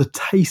of course the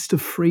taste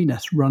of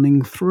freeness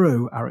running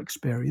through our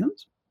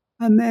experience.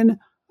 And then,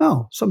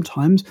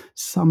 sometimes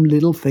some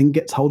little thing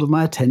gets hold of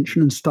my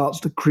attention and starts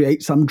to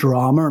create some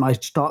drama, and I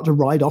start to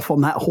ride off on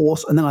that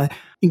horse, and then I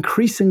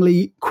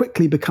increasingly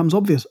quickly becomes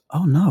obvious,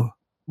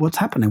 what's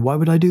happening? Why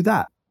would I do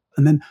that?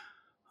 And then,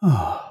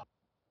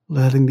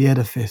 letting the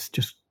edifice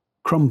just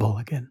crumble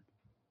again.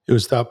 It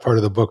was that part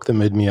of the book that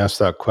made me ask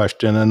that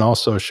question, and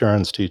also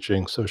Sharon's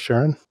teaching. So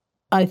Sharon?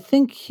 I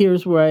think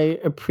here's where I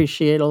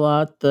appreciate a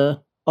lot the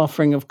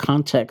offering of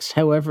context,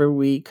 however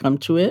we come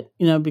to it,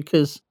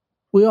 because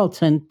we all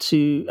tend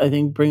to, I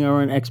think, bring our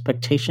own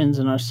expectations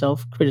and our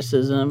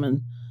self-criticism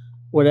and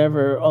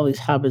whatever, all these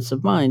habits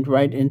of mind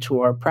right into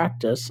our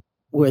practice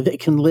where they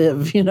can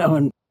live,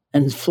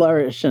 and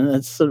flourish. And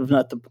that's sort of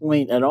not the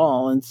point at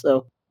all. And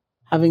so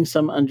having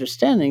some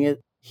understanding,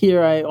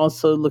 here I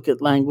also look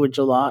at language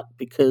a lot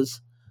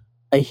because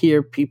I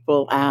hear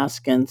people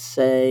ask and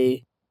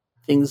say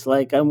things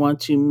like, I want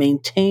to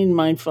maintain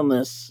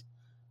mindfulness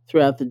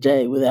throughout the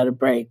day without a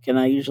break. And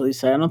I usually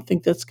say, I don't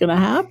think that's going to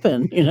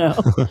happen,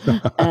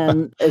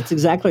 And it's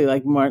exactly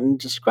like Martin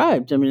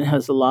described. I mean, it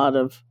has a lot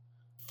of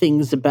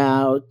things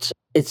about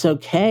it's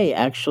okay,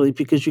 actually,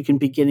 because you can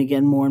begin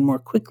again more and more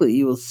quickly.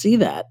 You will see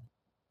that.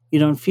 You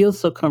don't feel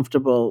so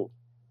comfortable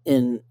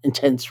in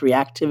intense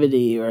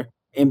reactivity or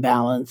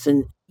imbalance.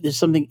 And there's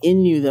something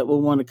in you that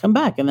will want to come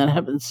back. And that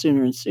happens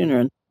sooner and sooner.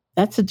 And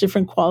that's a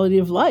different quality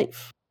of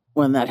life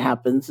when that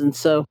happens. And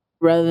so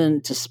rather than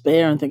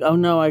despair and think, oh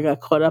no, I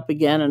got caught up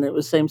again and it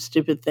was the same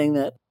stupid thing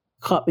that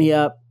caught me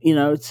up,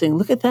 saying,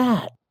 look at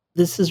that.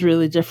 This is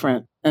really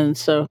different. And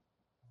so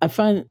I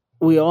find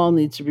we all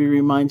need to be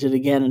reminded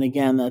again and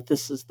again that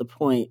this is the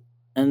point,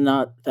 and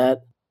not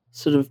that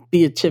sort of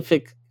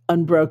beatific,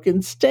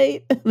 unbroken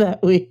state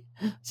that we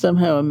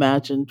somehow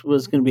imagined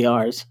was going to be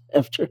ours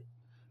after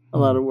a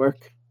lot of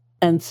work.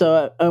 And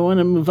so I want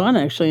to move on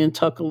actually and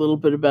talk a little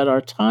bit about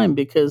our time,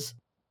 because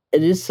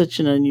it is such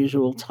an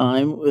unusual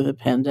time with a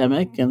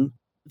pandemic, and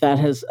that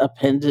has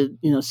upended,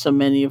 so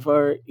many of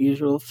our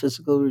usual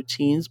physical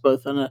routines,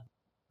 both on a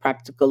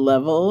practical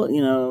level,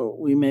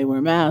 we may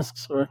wear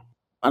masks, or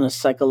on a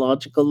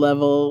psychological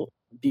level,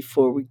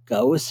 before we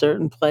go a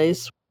certain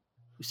place,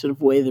 we sort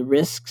of weigh the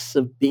risks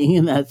of being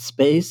in that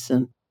space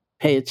and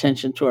pay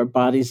attention to our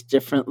bodies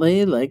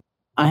differently. Like,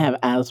 I have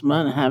asthma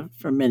and I have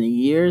for many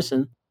years,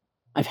 and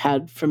I've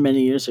had for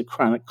many years a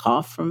chronic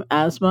cough from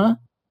asthma.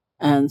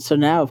 And so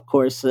now, of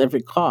course,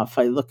 every cough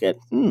I look at,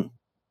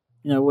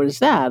 what is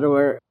that?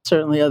 Or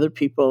certainly other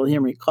people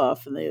hear me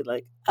cough and they're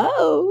like,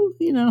 oh,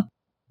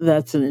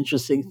 that's an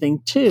interesting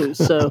thing too.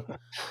 So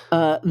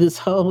this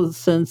whole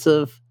sense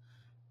of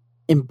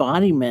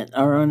embodiment,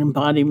 our own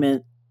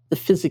embodiment, the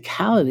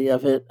physicality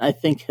of it, I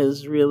think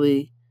has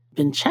really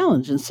been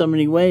challenged in so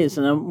many ways.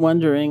 And I'm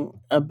wondering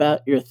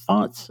about your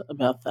thoughts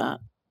about that.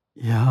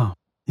 Yeah,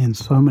 in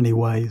so many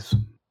ways.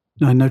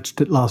 I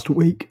noticed it last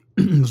week.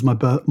 It was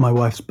my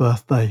wife's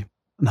birthday,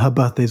 and her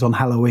birthday's on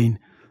Halloween.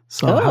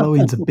 So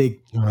Halloween's a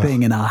big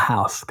thing in our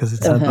house because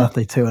it's her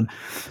birthday too. And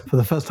for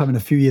the first time in a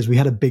few years, we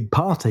had a big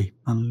party,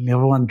 and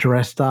everyone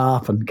dressed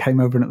up and came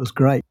over, and it was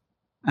great.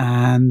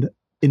 And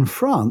in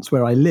France,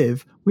 where I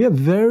live, we have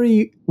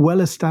very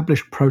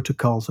well-established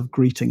protocols of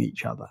greeting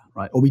each other,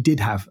 right? Or we did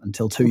have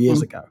until 2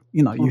 years ago.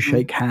 You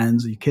shake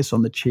hands, you kiss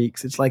on the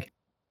cheeks. It's like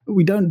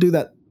we don't do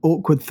that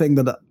awkward thing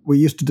that we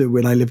used to do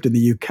when I lived in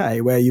the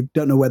UK, where you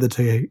don't know whether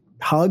to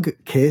hug,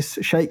 kiss,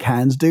 shake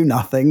hands, do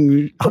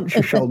nothing, hunch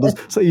your shoulders.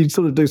 So you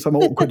sort of do some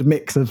awkward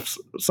mix of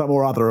some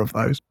or other of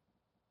those.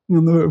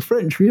 In the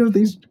French, we have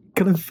these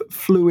kind of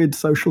fluid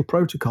social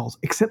protocols,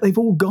 except they've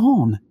all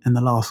gone in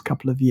the last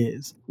couple of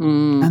years.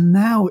 And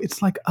now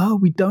it's like,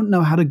 we don't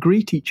know how to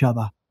greet each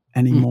other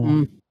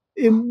anymore.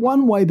 In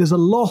one way, there's a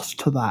loss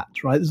to that,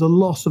 right? There's a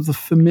loss of the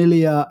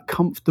familiar,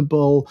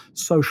 comfortable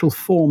social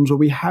forms where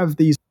we have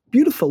these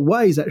beautiful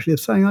ways actually of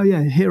saying, oh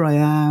yeah, here I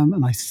am,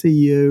 and I see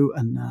you,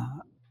 and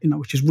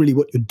which is really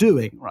what you're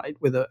doing, right?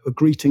 With a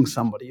greeting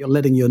somebody, you're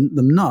letting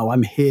them know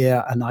I'm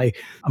here, and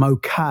I'm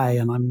okay,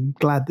 and I'm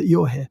glad that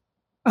you're here.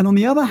 And on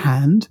the other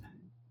hand,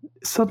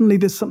 suddenly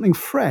there's something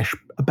fresh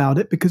about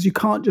it, because you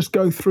can't just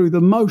go through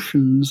the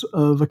motions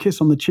of a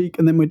kiss on the cheek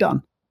and then we're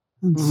done.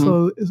 And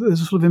so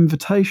there's a sort of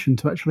invitation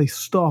to actually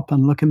stop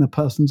and look in the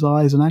person's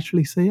eyes and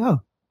actually say,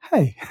 oh,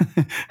 hey,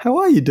 how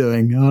are you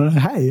doing? Or,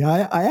 hey,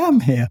 I am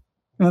here.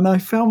 And I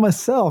found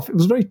myself, it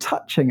was very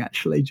touching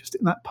actually, just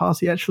in that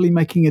party, actually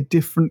making a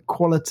different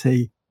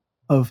quality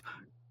of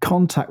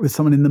contact with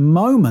someone in the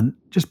moment,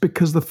 just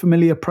because the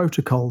familiar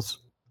protocols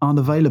aren't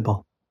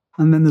available.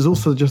 And then there's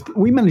also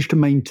we managed to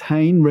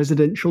maintain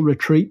residential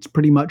retreats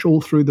pretty much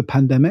all through the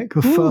pandemic.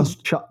 The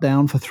first shut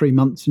down for 3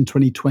 months in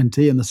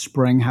 2020, and the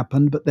spring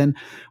happened. But then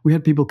we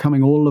had people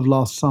coming all of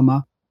last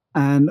summer,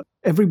 and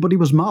everybody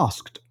was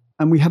masked.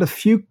 And we had a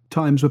few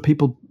times where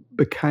people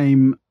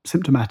became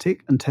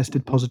symptomatic and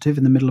tested positive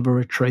in the middle of a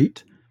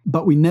retreat,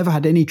 but we never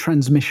had any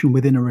transmission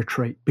within a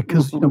retreat,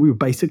 because we were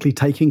basically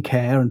taking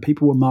care and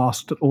people were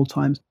masked at all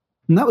times.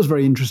 And that was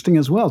very interesting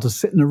as well, to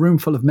sit in a room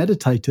full of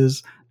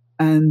meditators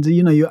and,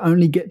 you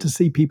only get to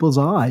see people's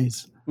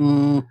eyes.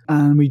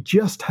 And we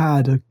just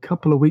had a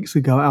couple of weeks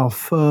ago our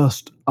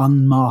first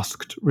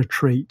unmasked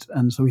retreat.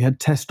 And so we had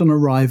test on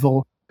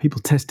arrival. People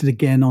tested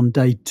again on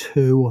day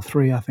 2 or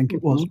 3, I think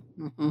it was.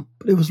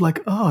 But it was like,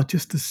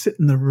 just to sit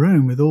in the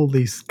room with all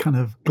these kind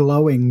of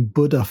glowing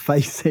Buddha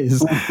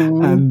faces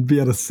and be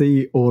able to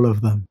see all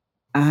of them.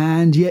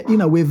 And yet,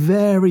 we're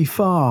very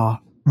far,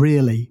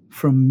 really,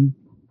 from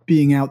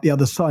being out the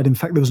other side. In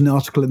fact, there was an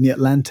article in The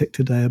Atlantic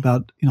today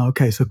about,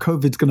 so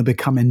COVID's going to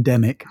become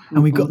endemic,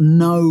 and we've got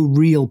no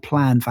real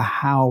plan for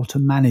how to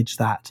manage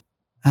that.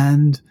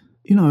 And,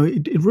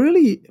 it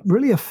really,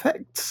 really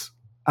affects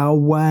our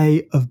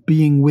way of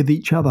being with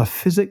each other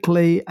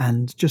physically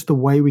and just the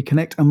way we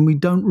connect. And we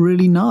don't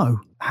really know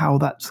how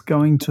that's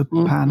going to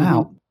pan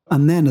out.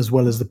 And then as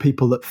well as the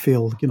people that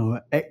feel,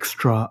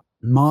 extra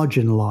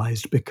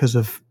marginalized because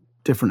of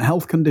different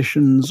health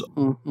conditions.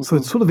 So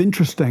it's sort of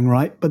interesting,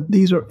 right? But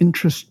these are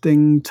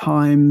interesting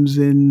times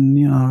in,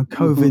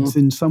 COVID's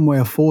in some way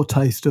a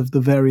foretaste of the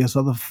various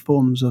other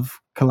forms of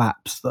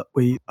collapse that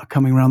we are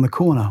coming around the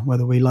corner,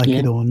 whether we like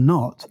it or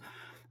not.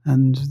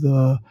 And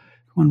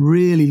one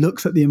really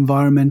looks at the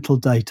environmental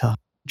data,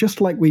 just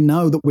like we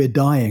know that we're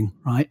dying,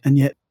 right? And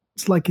yet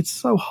it's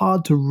so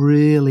hard to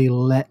really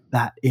let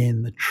that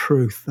in, the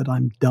truth that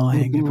I'm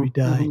dying every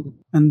day.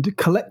 And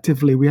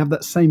collectively, we have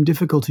that same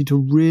difficulty to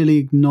really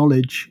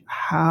acknowledge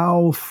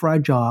how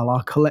fragile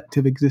our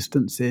collective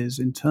existence is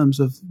in terms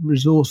of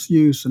resource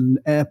use and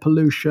air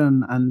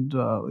pollution and,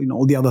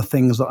 all the other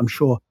things that I'm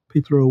sure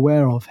people are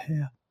aware of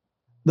here.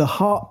 the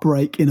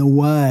heartbreak in a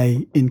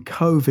way in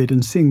COVID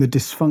and seeing the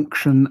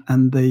dysfunction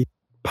and the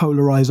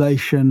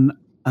polarization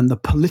and the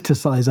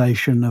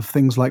politicization of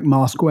things like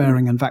mask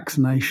wearing and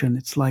vaccination.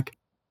 It's like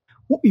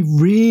what we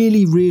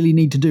really, really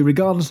need to do,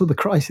 regardless of the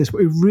crisis,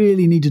 what we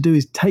really need to do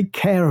is take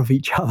care of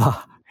each other.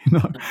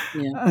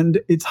 Yeah. And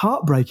it's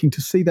heartbreaking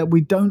to see that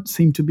we don't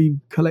seem to be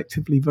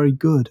collectively very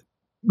good.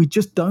 We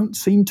just don't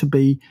seem to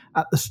be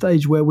at the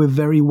stage where we're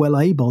very well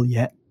able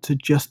yet to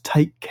just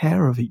take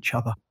care of each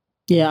other.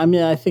 Yeah, I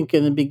mean, I think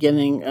in the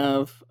beginning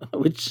of,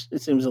 which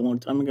it seems a long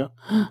time ago,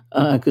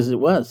 because it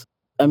was,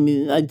 I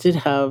mean, I did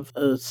have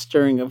a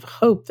stirring of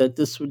hope that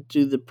this would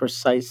do the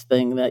precise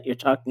thing that you're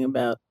talking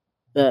about,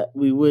 that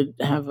we would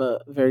have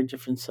a very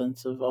different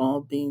sense of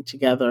all being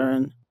together.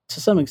 And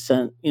to some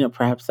extent,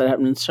 perhaps that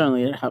happened, and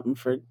certainly it happened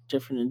for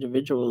different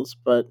individuals,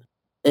 but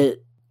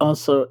it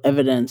also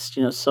evidenced,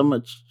 so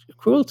much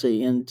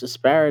cruelty and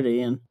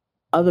disparity and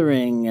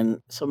othering and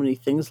so many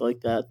things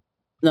like that.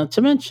 Not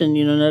to mention,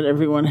 not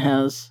everyone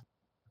has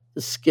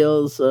the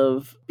skills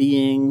of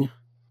being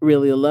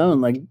really alone.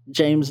 Like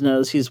James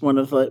knows he's one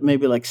of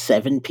maybe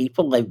 7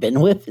 people I've been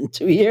with in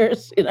 2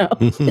 years, in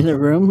a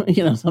room,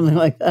 something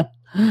like that.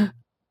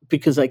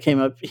 Because I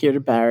came up here to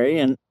Barry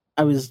and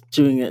I was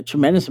doing a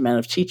tremendous amount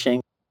of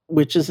teaching,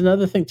 which is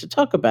another thing to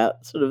talk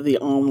about, sort of the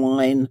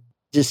online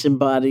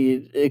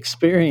disembodied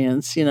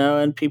experience,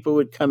 and people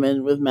would come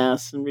in with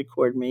masks and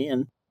record me.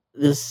 And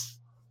this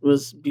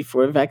was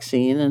before a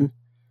vaccine. And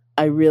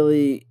I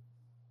really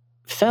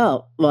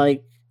felt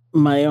like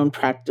my own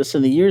practice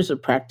and the years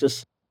of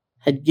practice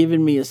had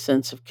given me a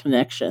sense of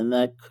connection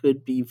that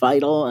could be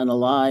vital and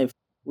alive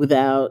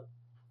without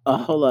a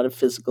whole lot of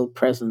physical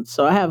presence.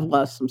 So I have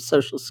lost some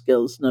social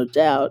skills, no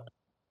doubt,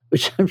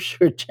 which I'm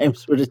sure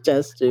James would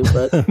attest to.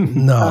 But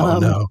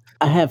No.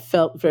 I have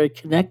felt very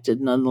connected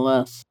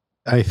nonetheless.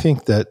 I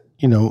think that,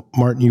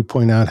 Martin, you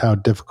point out how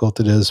difficult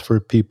it is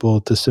for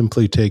people to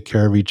simply take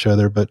care of each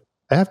other. But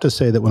I have to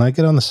say that when I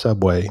get on the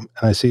subway and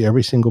I see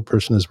every single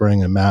person is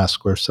wearing a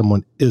mask where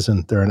someone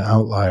isn't, they're an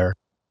outlier,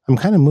 I'm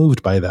kind of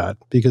moved by that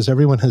because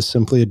everyone has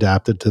simply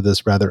adapted to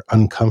this rather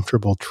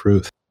uncomfortable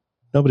truth.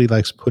 Nobody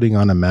likes putting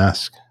on a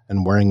mask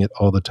and wearing it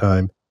all the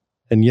time.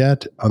 And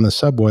yet, on the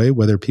subway,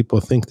 whether people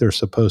think they're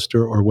supposed to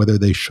or whether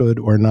they should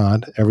or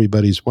not,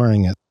 everybody's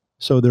wearing it.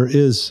 So there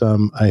is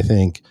some, I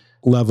think,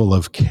 level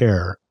of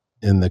care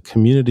in the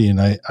community. And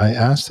I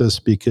ask this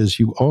because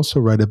you also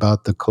write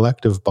about the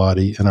collective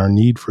body and our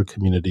need for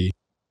community.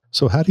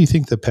 So how do you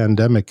think the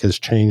pandemic has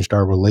changed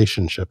our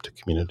relationship to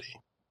community?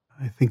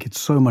 I think it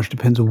so much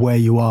depends on where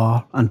you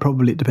are, and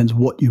probably it depends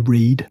what you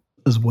read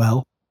as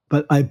well.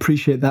 But I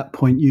appreciate that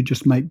point you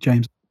just make,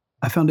 James.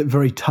 I found it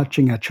very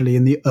touching, actually,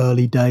 in the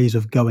early days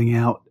of going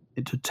out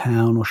into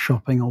town or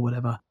shopping or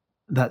whatever.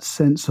 That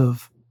sense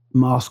of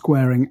mask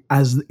wearing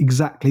as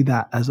exactly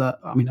that, as a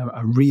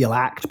real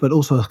act, but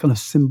also a kind of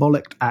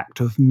symbolic act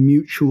of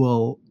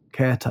mutual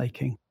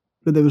caretaking.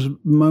 But there was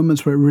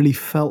moments where it really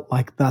felt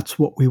like that's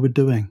what we were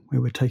doing. We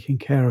were taking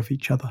care of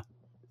each other.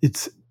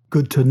 It's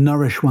good to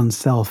nourish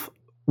oneself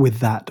with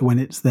that when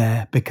it's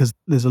there, because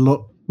there's a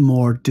lot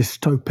more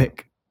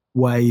dystopic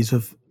ways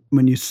of,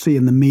 when you see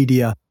in the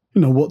media,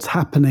 what's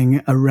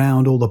happening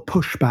around all the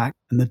pushback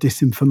and the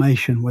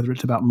disinformation, whether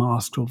it's about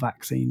masks or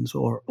vaccines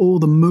or all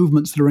the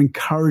movements that are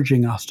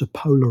encouraging us to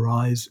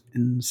polarize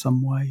in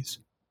some ways.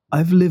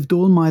 I've lived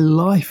all my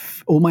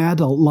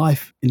adult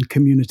life in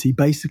community,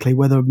 basically,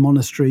 whether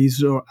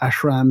monasteries or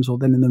ashrams or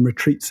then in the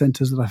retreat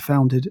centers that I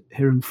founded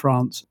here in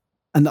France.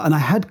 And I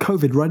had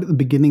COVID right at the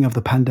beginning of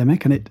the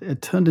pandemic, and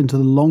it turned into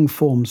the long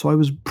form. So I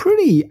was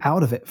pretty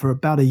out of it for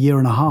about a year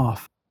and a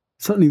half.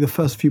 Certainly the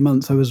first few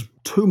months, I was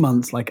 2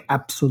 months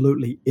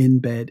absolutely in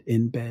bed.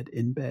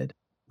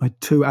 My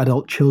 2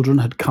 adult children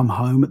had come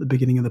home at the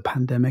beginning of the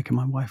pandemic and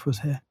my wife was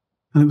here.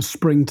 And it was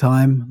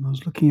springtime and I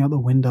was looking out the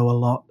window a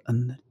lot,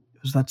 and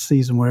it was that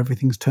season where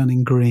everything's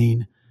turning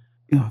green.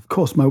 Of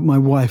course, my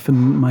wife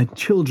and my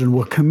children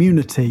were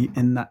community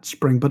in that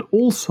spring, but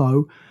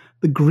also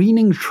the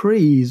greening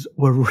trees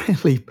were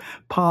really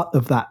part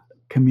of that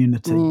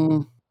community.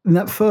 In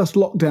that first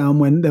lockdown,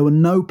 when there were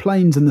no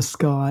planes in the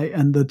sky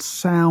and the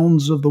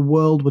sounds of the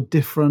world were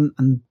different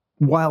and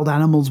wild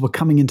animals were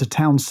coming into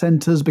town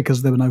centres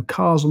because there were no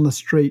cars on the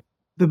street,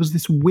 there was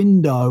this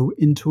window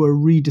into a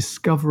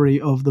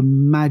rediscovery of the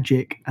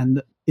magic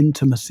and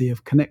intimacy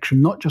of connection,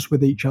 not just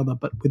with each other,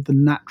 but with the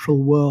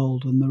natural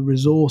world and the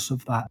resource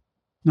of that.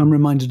 And I'm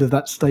reminded of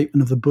that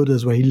statement of the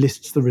Buddha's where he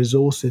lists the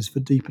resources for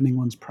deepening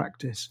one's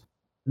practice.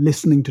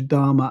 Listening to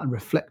Dharma and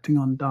reflecting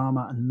on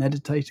Dharma and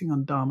meditating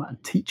on Dharma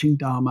and teaching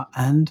Dharma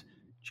and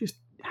just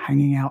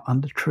hanging out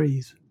under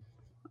trees.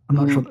 I'm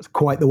not sure that's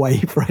quite the way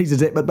he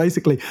phrases it, but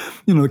basically,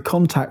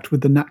 contact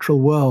with the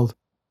natural world.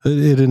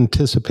 It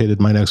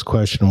anticipated my next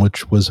question,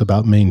 which was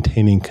about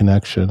maintaining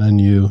connection. And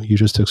you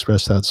just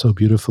expressed that so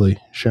beautifully.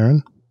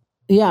 Sharon?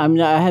 Yeah,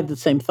 I had the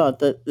same thought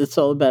that it's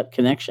all about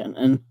connection.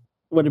 And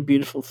what a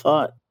beautiful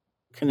thought,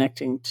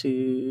 connecting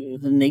to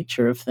the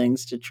nature of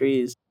things, to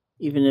trees.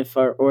 Even if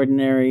our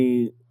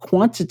ordinary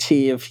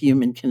quantity of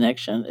human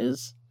connection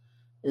is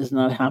is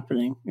not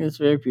happening. It's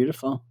very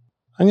beautiful.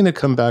 I'm going to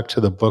come back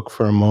to the book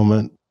for a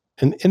moment.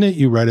 And in it,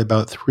 you write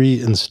about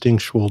 3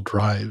 instinctual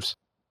drives: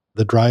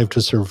 the drive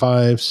to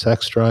survive,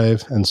 sex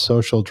drive, and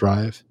social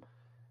drive.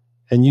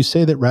 And you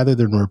say that rather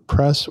than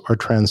repress or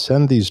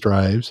transcend these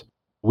drives,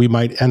 we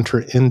might enter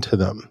into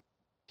them.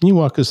 Can you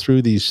walk us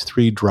through these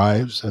 3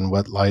 drives and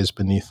what lies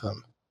beneath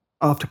them?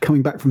 After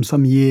coming back from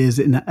some years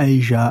in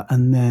Asia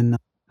and then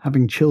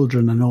having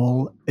children and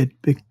all,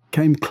 it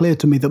became clear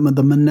to me that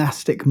the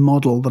monastic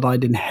model that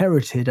I'd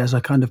inherited as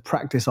a kind of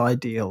practice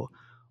ideal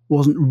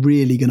wasn't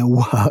really going to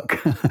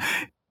work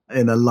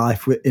in a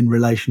life in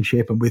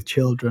relationship and with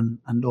children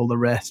and all the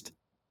rest.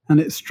 And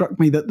it struck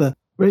me that the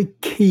very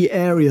key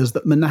areas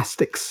that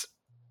monastics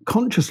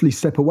consciously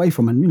step away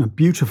from, and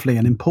beautifully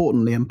and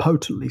importantly and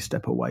potently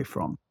step away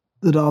from,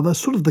 that are the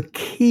sort of the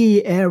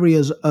key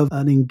areas of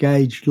an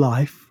engaged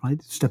life,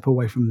 right? Step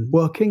away from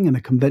working in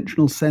a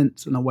conventional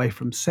sense and away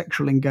from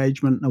sexual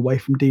engagement and away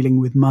from dealing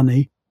with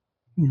money.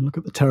 You look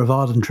at the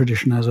Theravadan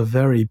tradition as a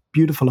very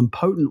beautiful and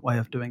potent way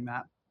of doing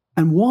that.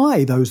 And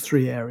why those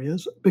 3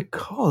 areas?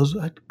 Because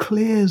it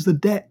clears the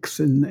decks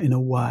in a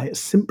way. It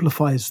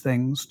simplifies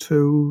things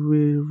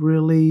to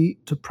really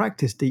to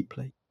practice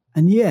deeply.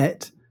 And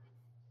yet,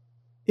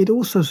 it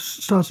also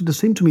started to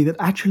seem to me that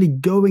actually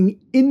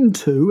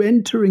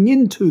entering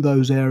into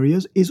those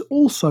areas is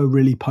also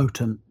really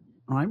potent,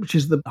 right? Which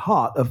is the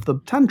heart of the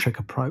tantric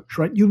approach,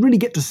 right? You really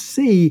get to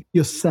see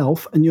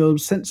yourself and your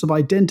sense of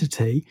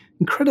identity.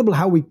 Incredible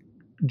how we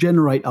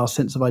generate our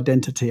sense of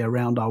identity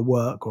around our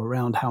work or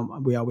around how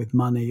we are with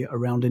money,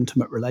 around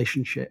intimate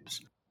relationships.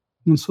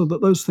 And so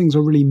that those things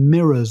are really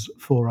mirrors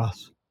for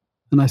us.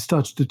 And I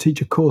started to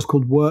teach a course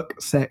called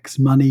Work, Sex,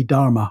 Money,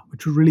 Dharma,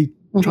 which was really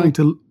trying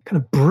to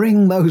kind of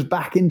bring those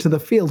back into the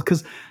field.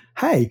 Because,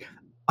 hey,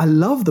 I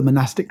love the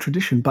monastic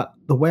tradition, but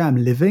the way I'm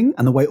living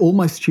and the way all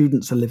my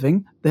students are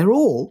living, they're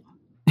all,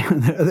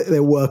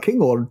 they're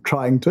working or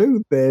trying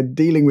to, they're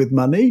dealing with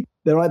money.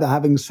 They're either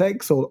having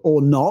sex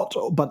or not,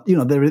 but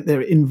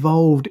they're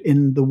involved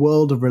in the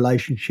world of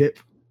relationship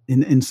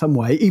in some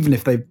way, even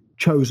if they've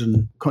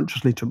chosen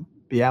consciously to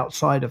be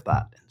outside of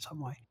that in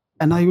some way.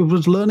 And I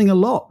was learning a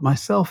lot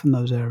myself in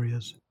those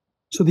areas.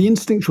 So the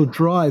instinctual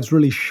drives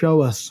really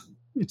show us,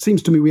 it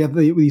seems to me we have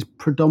these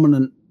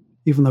predominant,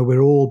 even though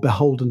we're all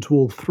beholden to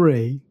all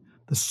 3,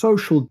 the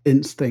social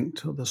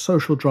instinct or the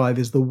social drive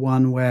is the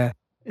one where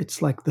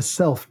it's like the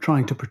self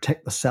trying to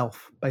protect the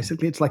self.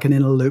 Basically, it's like an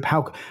inner loop.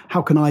 How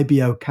can I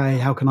be okay?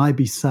 How can I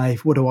be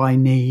safe? What do I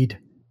need?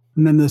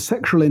 And then the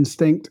sexual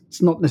instinct,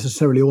 it's not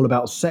necessarily all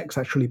about sex,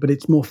 actually, but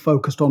it's more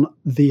focused on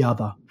the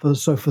other.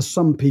 So for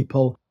some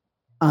people,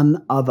 an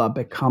other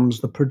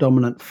becomes the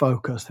predominant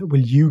focus.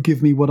 Will you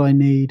give me what I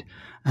need?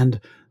 And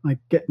I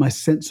get my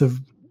sense of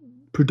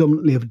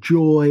predominantly of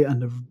joy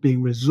and of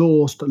being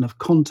resourced and of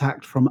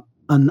contact from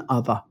an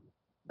other.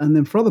 And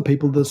then for other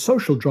people, the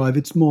social drive,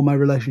 it's more my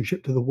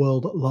relationship to the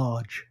world at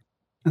large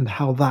and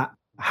how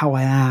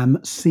I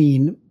am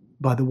seen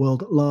by the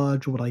world at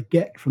large, or what I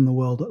get from the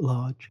world at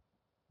large.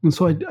 And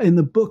so in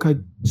the book, I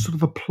sort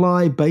of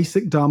apply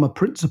basic Dharma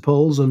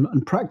principles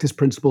and practice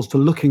principles to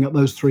looking at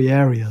those 3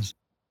 areas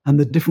and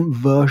the different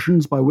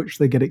versions by which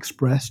they get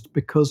expressed,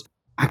 because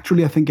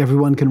actually I think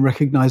everyone can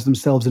recognize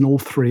themselves in all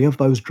 3 of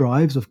those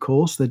drives, of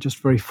course. They're just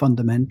very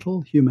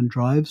fundamental human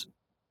drives.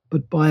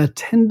 But by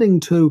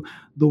attending to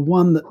the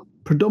one that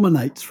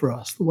predominates for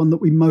us, the one that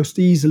we most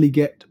easily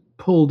get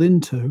pulled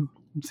into,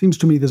 it seems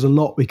to me there's a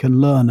lot we can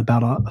learn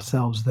about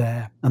ourselves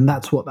there. And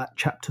that's what that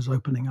chapter's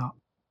opening up.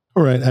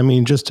 All right.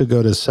 Just to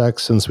go to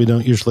sex, since we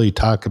don't usually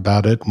talk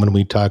about it when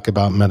we talk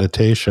about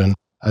meditation,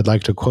 I'd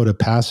like to quote a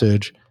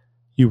passage.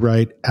 You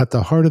write, "At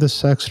the heart of the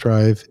sex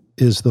drive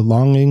is the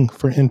longing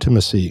for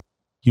intimacy,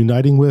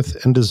 uniting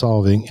with and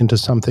dissolving into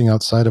something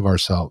outside of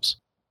ourselves.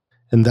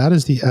 And that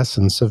is the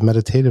essence of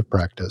meditative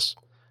practice,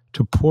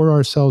 to pour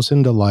ourselves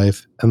into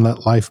life and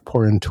let life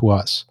pour into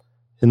us.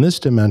 In this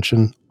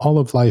dimension, all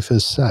of life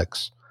is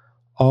sex.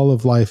 All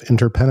of life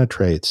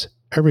interpenetrates.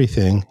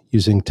 Everything,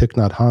 using Thich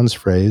Nhat Hanh's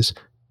phrase,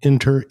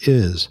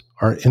 inter-is.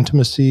 Our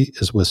intimacy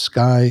is with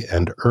sky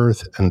and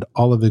earth and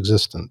all of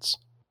existence."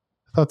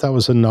 I thought that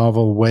was a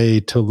novel way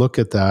to look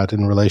at that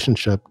in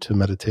relationship to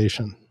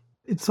meditation.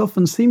 It's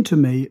often seemed to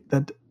me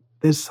that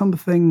there's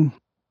something,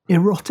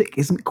 erotic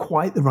isn't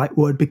quite the right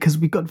word, because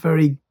we've got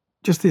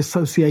just the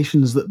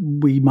associations that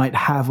we might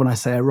have when I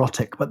say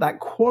erotic, but that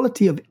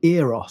quality of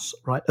eros,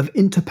 right, of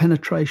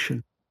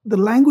interpenetration. The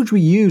language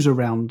we use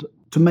around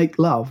to make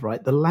love,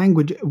 right, the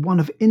language, one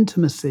of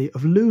intimacy,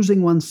 of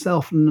losing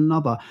oneself and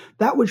another,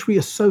 that which we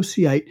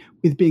associate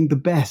with being the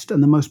best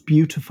and the most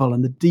beautiful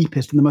and the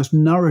deepest and the most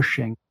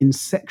nourishing in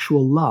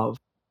sexual love,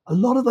 a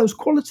lot of those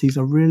qualities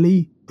are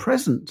really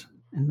present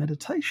in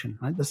meditation,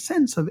 right? The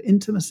sense of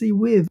intimacy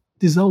with,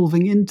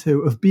 dissolving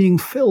into, of being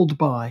filled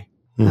by.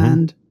 Mm-hmm.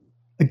 And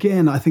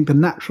again, I think the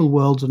natural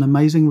world's an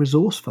amazing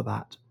resource for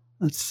that.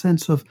 That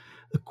sense of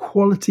the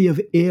quality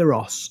of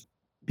eros,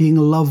 being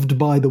loved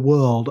by the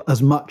world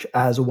as much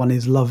as one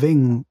is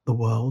loving the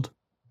world.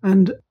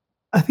 And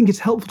I think it's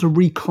helpful to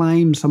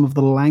reclaim some of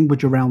the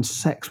language around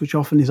sex, which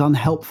often is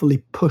unhelpfully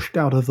pushed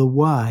out of the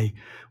way,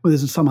 where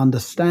there's some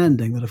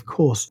understanding that, of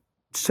course,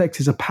 sex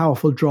is a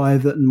powerful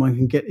drive and one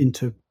can get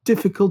into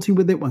difficulty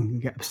with it, one can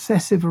get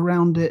obsessive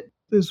around it.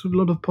 There's a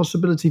lot of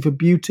possibility for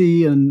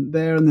beauty and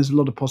there's a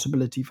lot of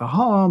possibility for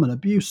harm and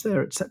abuse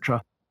there,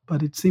 etc.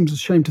 But it seems a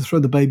shame to throw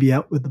the baby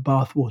out with the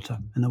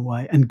bathwater in a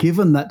way. And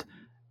given that,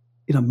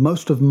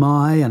 most of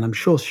my, and I'm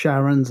sure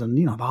Sharon's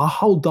and, our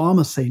whole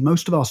Dharma scene,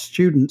 most of our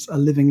students are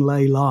living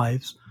lay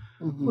lives.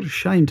 Mm-hmm. What a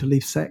shame to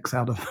leave sex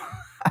out of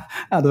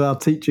out of our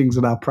teachings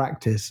and our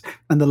practice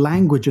and the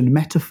language and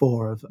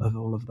metaphor of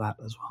all of that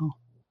as well.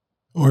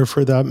 Or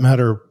for that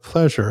matter,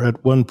 pleasure.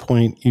 At one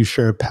point, you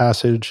share a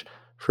passage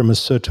from a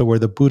sutta where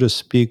the Buddha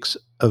speaks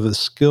of a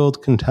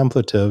skilled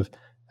contemplative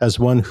as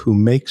one who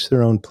makes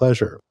their own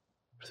pleasure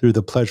through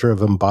the pleasure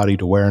of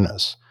embodied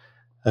awareness.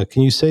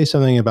 Can you say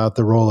something about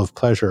the role of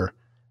pleasure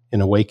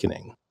in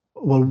awakening?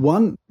 Well,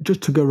 one,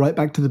 just to go right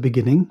back to the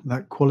beginning,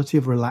 that quality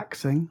of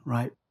relaxing,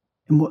 right?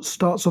 In what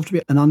starts off to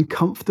be an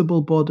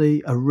uncomfortable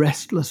body, a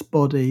restless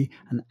body,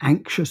 an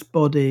anxious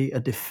body, a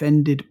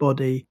defended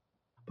body.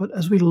 But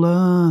as we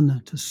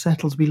learn to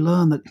settle, as we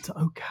learn that it's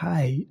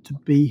okay to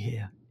be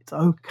here, it's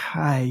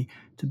okay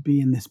to be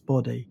in this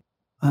body.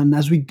 And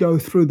as we go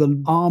through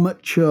the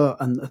armature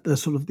and the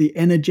sort of the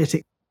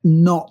energetic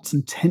knots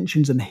and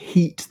tensions and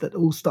heat that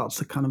all starts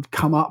to kind of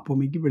come up when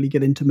we really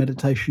get into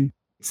meditation,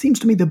 it seems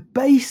to me the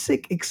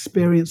basic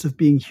experience of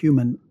being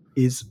human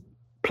is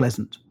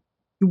pleasant.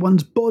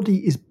 One's body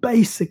is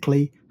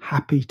basically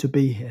happy to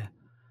be here.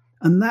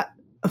 And that,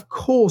 of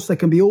course, there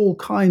can be all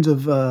kinds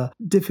of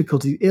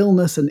difficulty,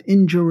 illness and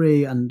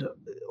injury and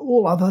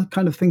all other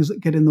kind of things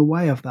that get in the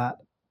way of that.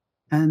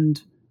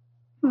 And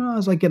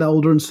as I get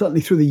older, and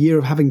certainly through the year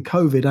of having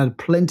COVID, I had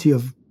plenty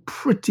of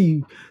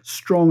pretty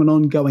strong and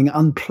ongoing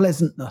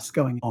unpleasantness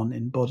going on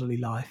in bodily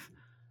life.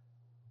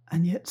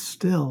 And yet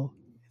still,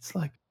 it's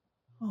like,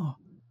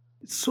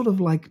 it's sort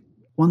of like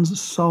one's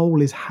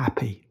soul is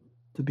happy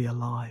to be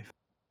alive.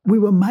 We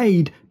were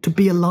made to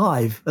be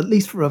alive, at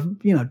least for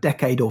a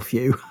decade or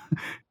few.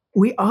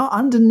 We are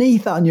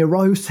underneath our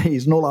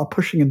neuroses and all our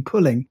pushing and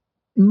pulling.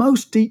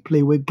 Most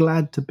deeply, we're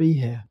glad to be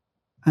here.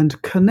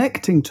 And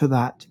connecting to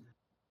that,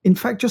 in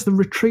fact, just the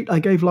retreat I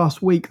gave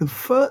last week, the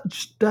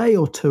first day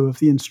or two of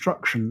the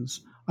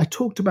instructions, I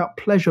talked about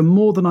pleasure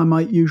more than I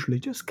might usually,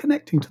 just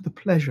connecting to the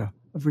pleasure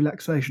of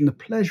relaxation, the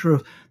pleasure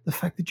of the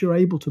fact that you're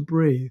able to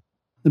breathe.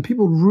 And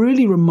people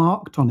really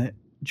remarked on it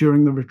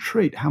during the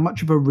retreat, how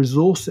much of a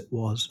resource it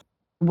was.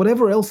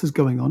 Whatever else is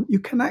going on, you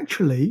can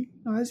actually,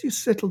 as you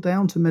settle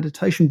down to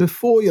meditation,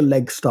 before your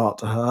legs start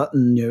to hurt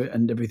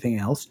and everything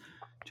else,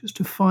 just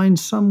to find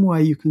some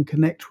way you can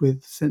connect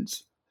with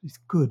sense it's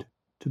good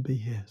to be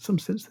here, some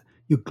sense that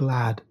you're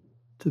glad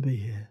to be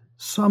here,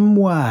 some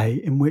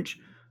way in which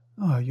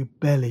your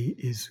belly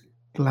is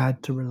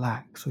glad to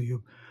relax or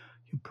your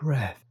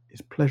breath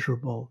is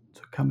pleasurable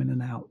to come in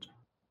and out.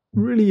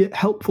 Really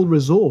helpful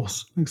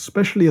resource,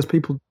 especially as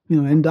people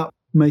end up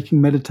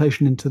making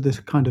meditation into this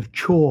kind of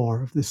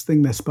chore of this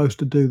thing they're supposed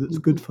to do that's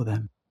good for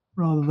them,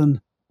 rather than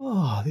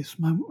this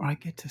moment where I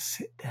get to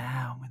sit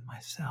down with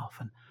myself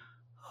and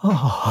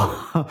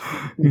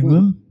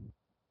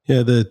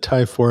Yeah, the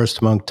Thai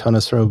forest monk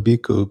Thanissaro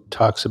Bhikkhu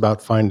talks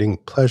about finding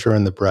pleasure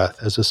in the breath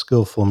as a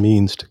skillful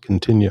means to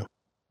continue,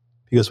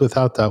 because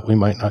without that we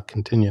might not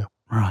continue.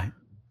 Right.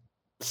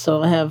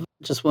 So I have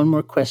just one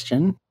more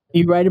question.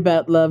 You write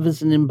about love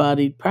as an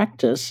embodied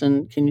practice,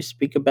 and can you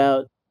speak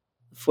about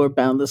the four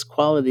boundless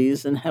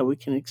qualities and how we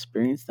can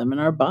experience them in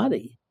our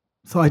body?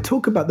 So I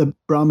talk about the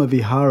Brahma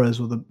Viharas,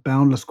 or the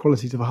boundless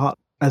qualities of a heart,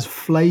 as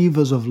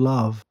flavors of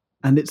love.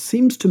 And it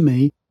seems to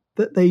me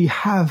that they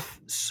have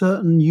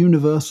certain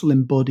universal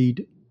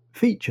embodied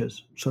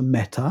features. So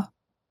metta,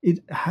 it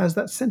has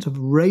that sense of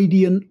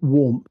radiant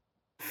warmth.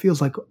 It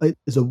feels like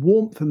there's a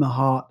warmth in the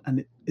heart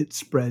and it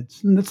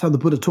spreads. And that's how the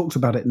Buddha talks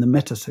about it in the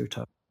Metta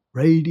Sutta.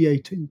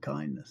 Radiating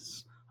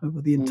kindness over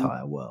the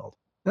entire world.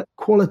 That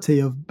quality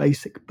of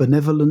basic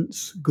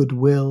benevolence,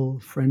 goodwill,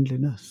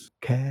 friendliness,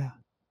 care,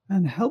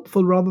 and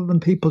helpful rather than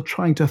people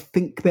trying to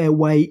think their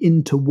way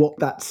into what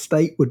that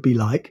state would be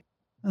like.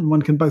 And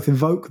one can both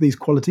evoke these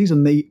qualities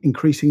and they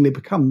increasingly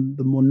become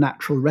the more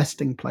natural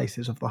resting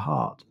places of the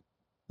heart.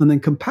 And then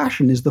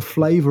compassion is the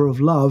flavor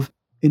of love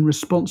in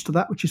response to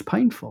that which is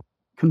painful,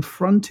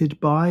 confronted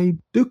by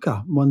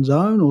dukkha, one's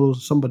own or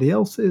somebody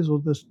else's, or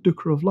this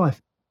dukkha of life.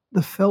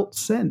 The felt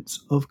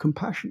sense of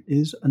compassion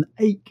is an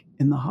ache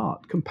in the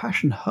heart.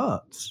 Compassion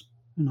hurts,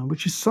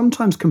 which is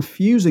sometimes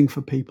confusing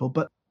for people,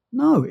 but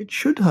no, it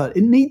should hurt.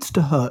 It needs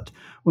to hurt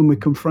when we're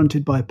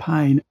confronted by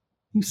pain.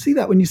 You see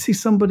that when you see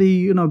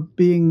somebody,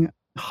 being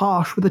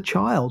harsh with a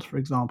child, for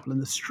example, in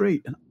the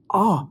street,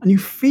 and you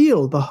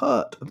feel the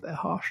hurt of their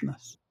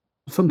harshness.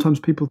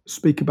 Sometimes people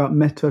speak about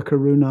metta,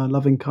 karuna,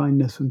 loving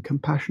kindness, and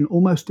compassion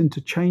almost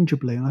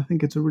interchangeably, and I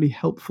think it's a really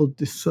helpful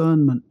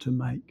discernment to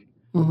make.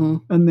 Mm-hmm.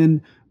 And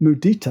then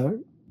mudita,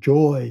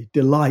 joy,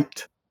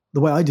 delight.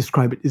 The way I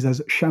describe it is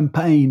as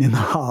champagne in the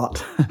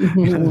heart.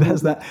 Mm-hmm. It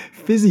has that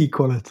fizzy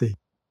quality.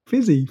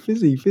 fizzy,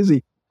 fizzy,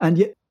 fizzy. And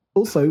yet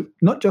also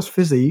not just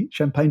fizzy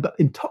champagne, but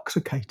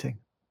intoxicating.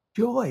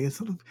 Joy is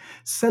sort of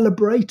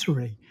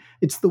celebratory.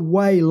 It's the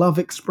way love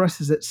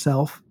expresses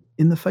itself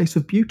in the face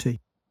of beauty.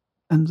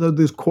 And so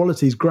there's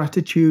qualities,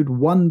 gratitude,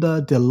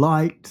 wonder,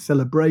 delight,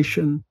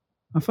 celebration.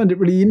 I find it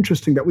really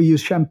interesting that we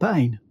use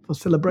champagne for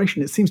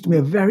celebration. It seems to me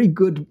a very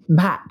good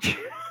match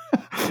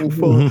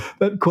for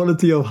that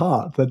quality of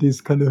heart that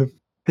is kind of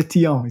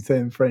pétillant, we say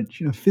in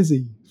French,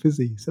 fizzy,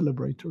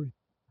 celebratory.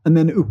 And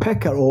then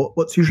upeka, or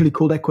what's usually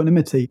called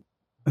equanimity,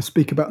 I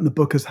speak about in the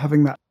book as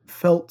having that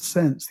felt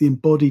sense. The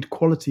embodied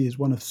quality is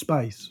one of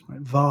space,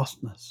 right?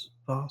 Vastness.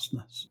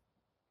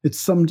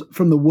 It's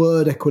from the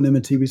word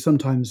equanimity, we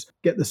sometimes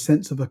get the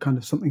sense of a kind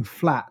of something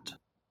flat,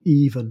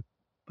 even.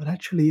 But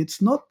actually,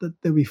 it's not that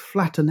we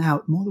flatten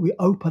out, more that we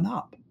open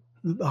up,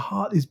 that the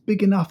heart is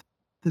big enough.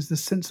 There's the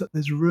sense that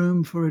there's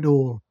room for it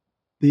all.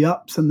 The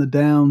ups and the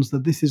downs, the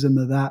thises and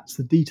the that's,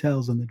 the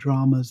details and the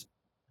dramas.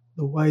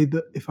 The way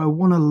that if I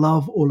want to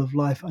love all of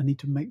life, I need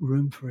to make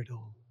room for it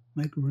all.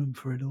 Make room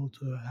for it all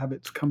to have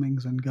its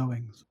comings and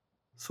goings.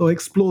 So I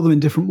explore them in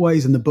different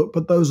ways in the book,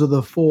 but those are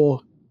the 4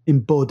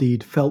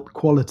 embodied, felt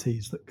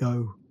qualities that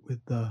go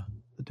with the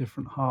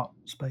different heart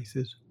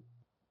spaces.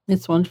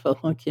 It's wonderful.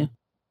 Thank you.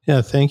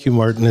 Yeah, thank you,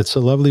 Martin. It's a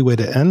lovely way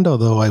to end,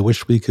 although I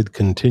wish we could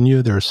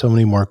continue. There are so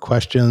many more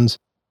questions.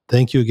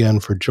 Thank you again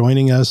for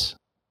joining us.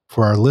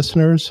 For our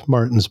listeners,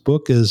 Martin's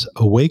book is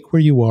Awake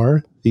Where You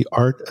Are, The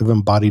Art of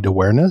Embodied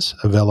Awareness,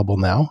 available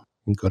now.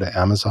 You can go to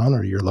Amazon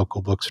or your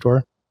local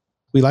bookstore.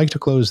 We like to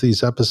close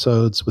these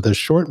episodes with a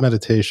short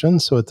meditation,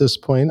 so at this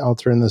point, I'll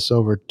turn this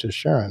over to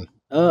Sharon.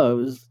 Oh, I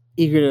was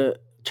eager to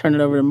turn it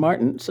over to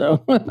Martin,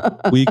 so...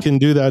 We can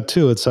do that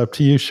too. It's up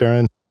to you,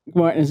 Sharon.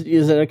 Martin,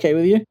 is that okay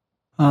with you?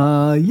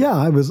 Yeah,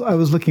 I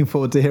was looking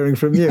forward to hearing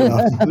from you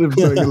after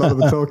doing a lot of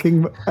the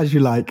talking, but as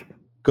you like.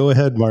 Go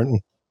ahead, Martin.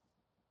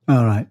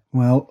 All right.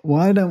 Well,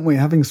 why don't we,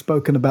 having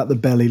spoken about the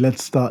belly,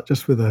 let's start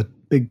just with a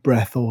big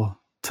breath or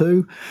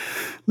 2.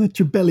 Let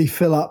your belly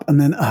fill up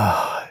and then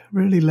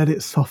really let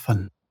it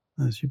soften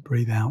as you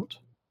breathe out.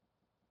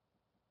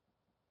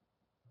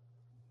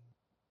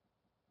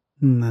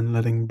 And then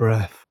letting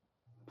breath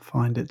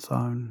find its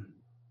own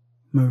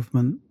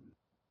movement,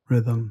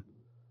 rhythm,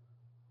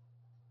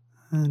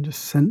 and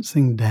just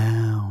sensing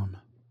down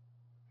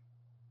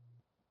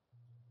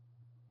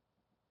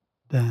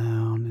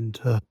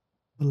into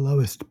the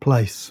lowest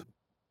place,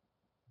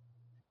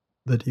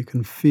 that you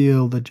can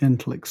feel the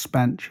gentle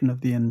expansion of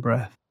the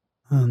in-breath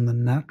and the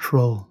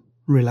natural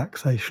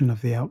relaxation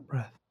of the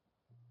out-breath.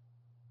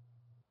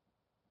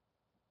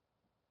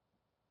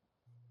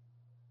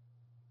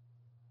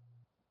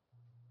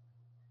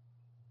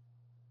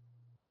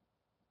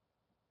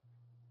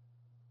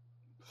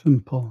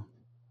 Simple,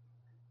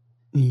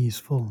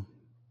 easeful.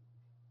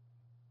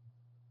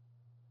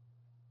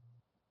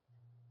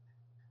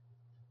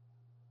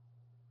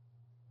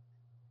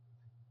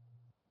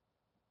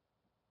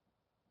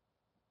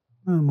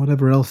 And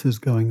whatever else is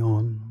going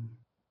on,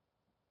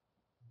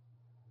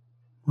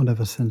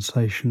 whatever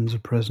sensations are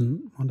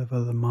present,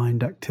 whatever the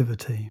mind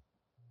activity,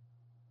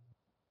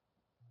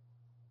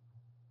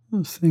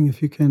 seeing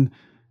if you can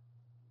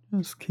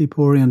just keep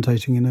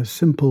orientating in a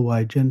simple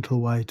way,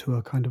 gentle way, to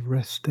a kind of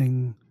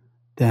resting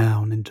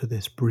down into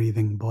this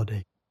breathing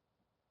body.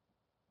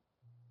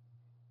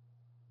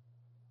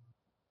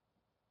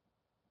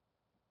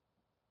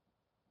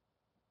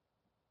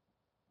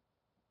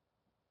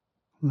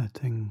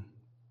 Letting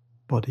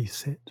body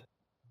sit.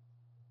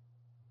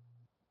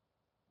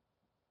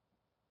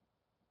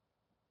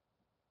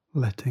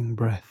 Letting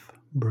breath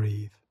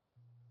breathe.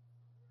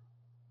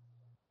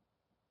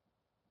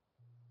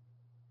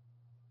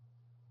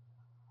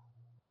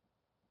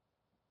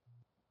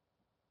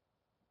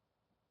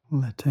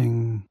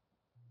 Letting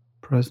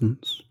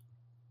presence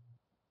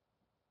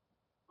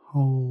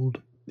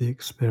hold the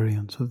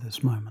experience of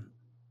this moment.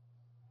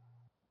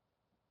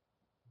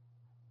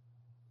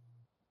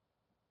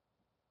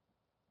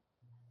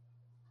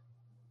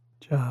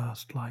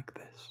 Just like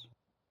this.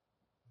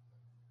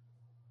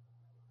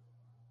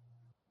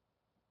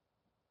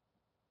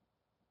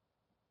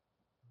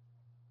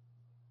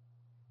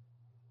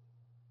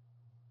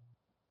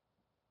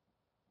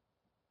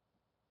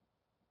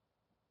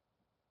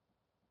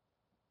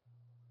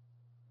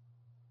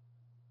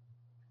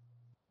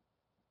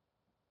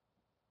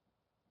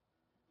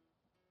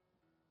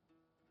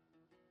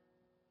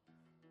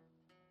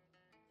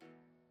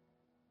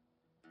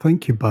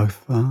 Thank you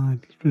both. I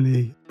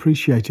really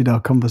appreciated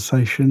our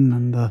conversation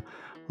and the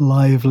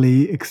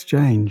lively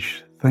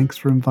exchange. Thanks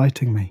for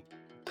inviting me.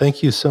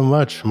 Thank you so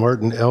much,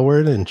 Martin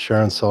Aylward and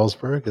Sharon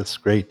Salzberg. It's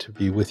great to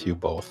be with you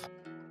both.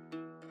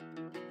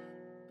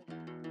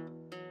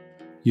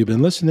 You've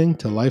been listening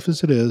to Life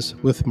as It Is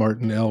with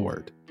Martin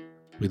Aylward.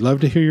 We'd love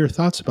to hear your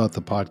thoughts about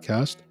the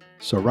podcast,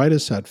 so write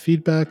us at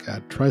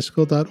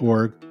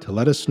feedback@tricycle.org to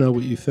let us know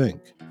what you think.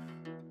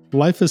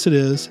 Life as It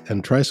Is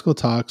and Tricycle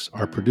Talks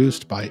are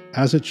produced by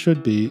As It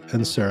Should Be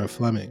and Sarah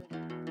Fleming.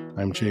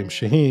 I'm James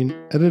Shaheen,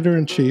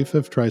 Editor-in-Chief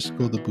of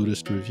Tricycle, the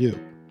Buddhist Review.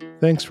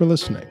 Thanks for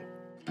listening.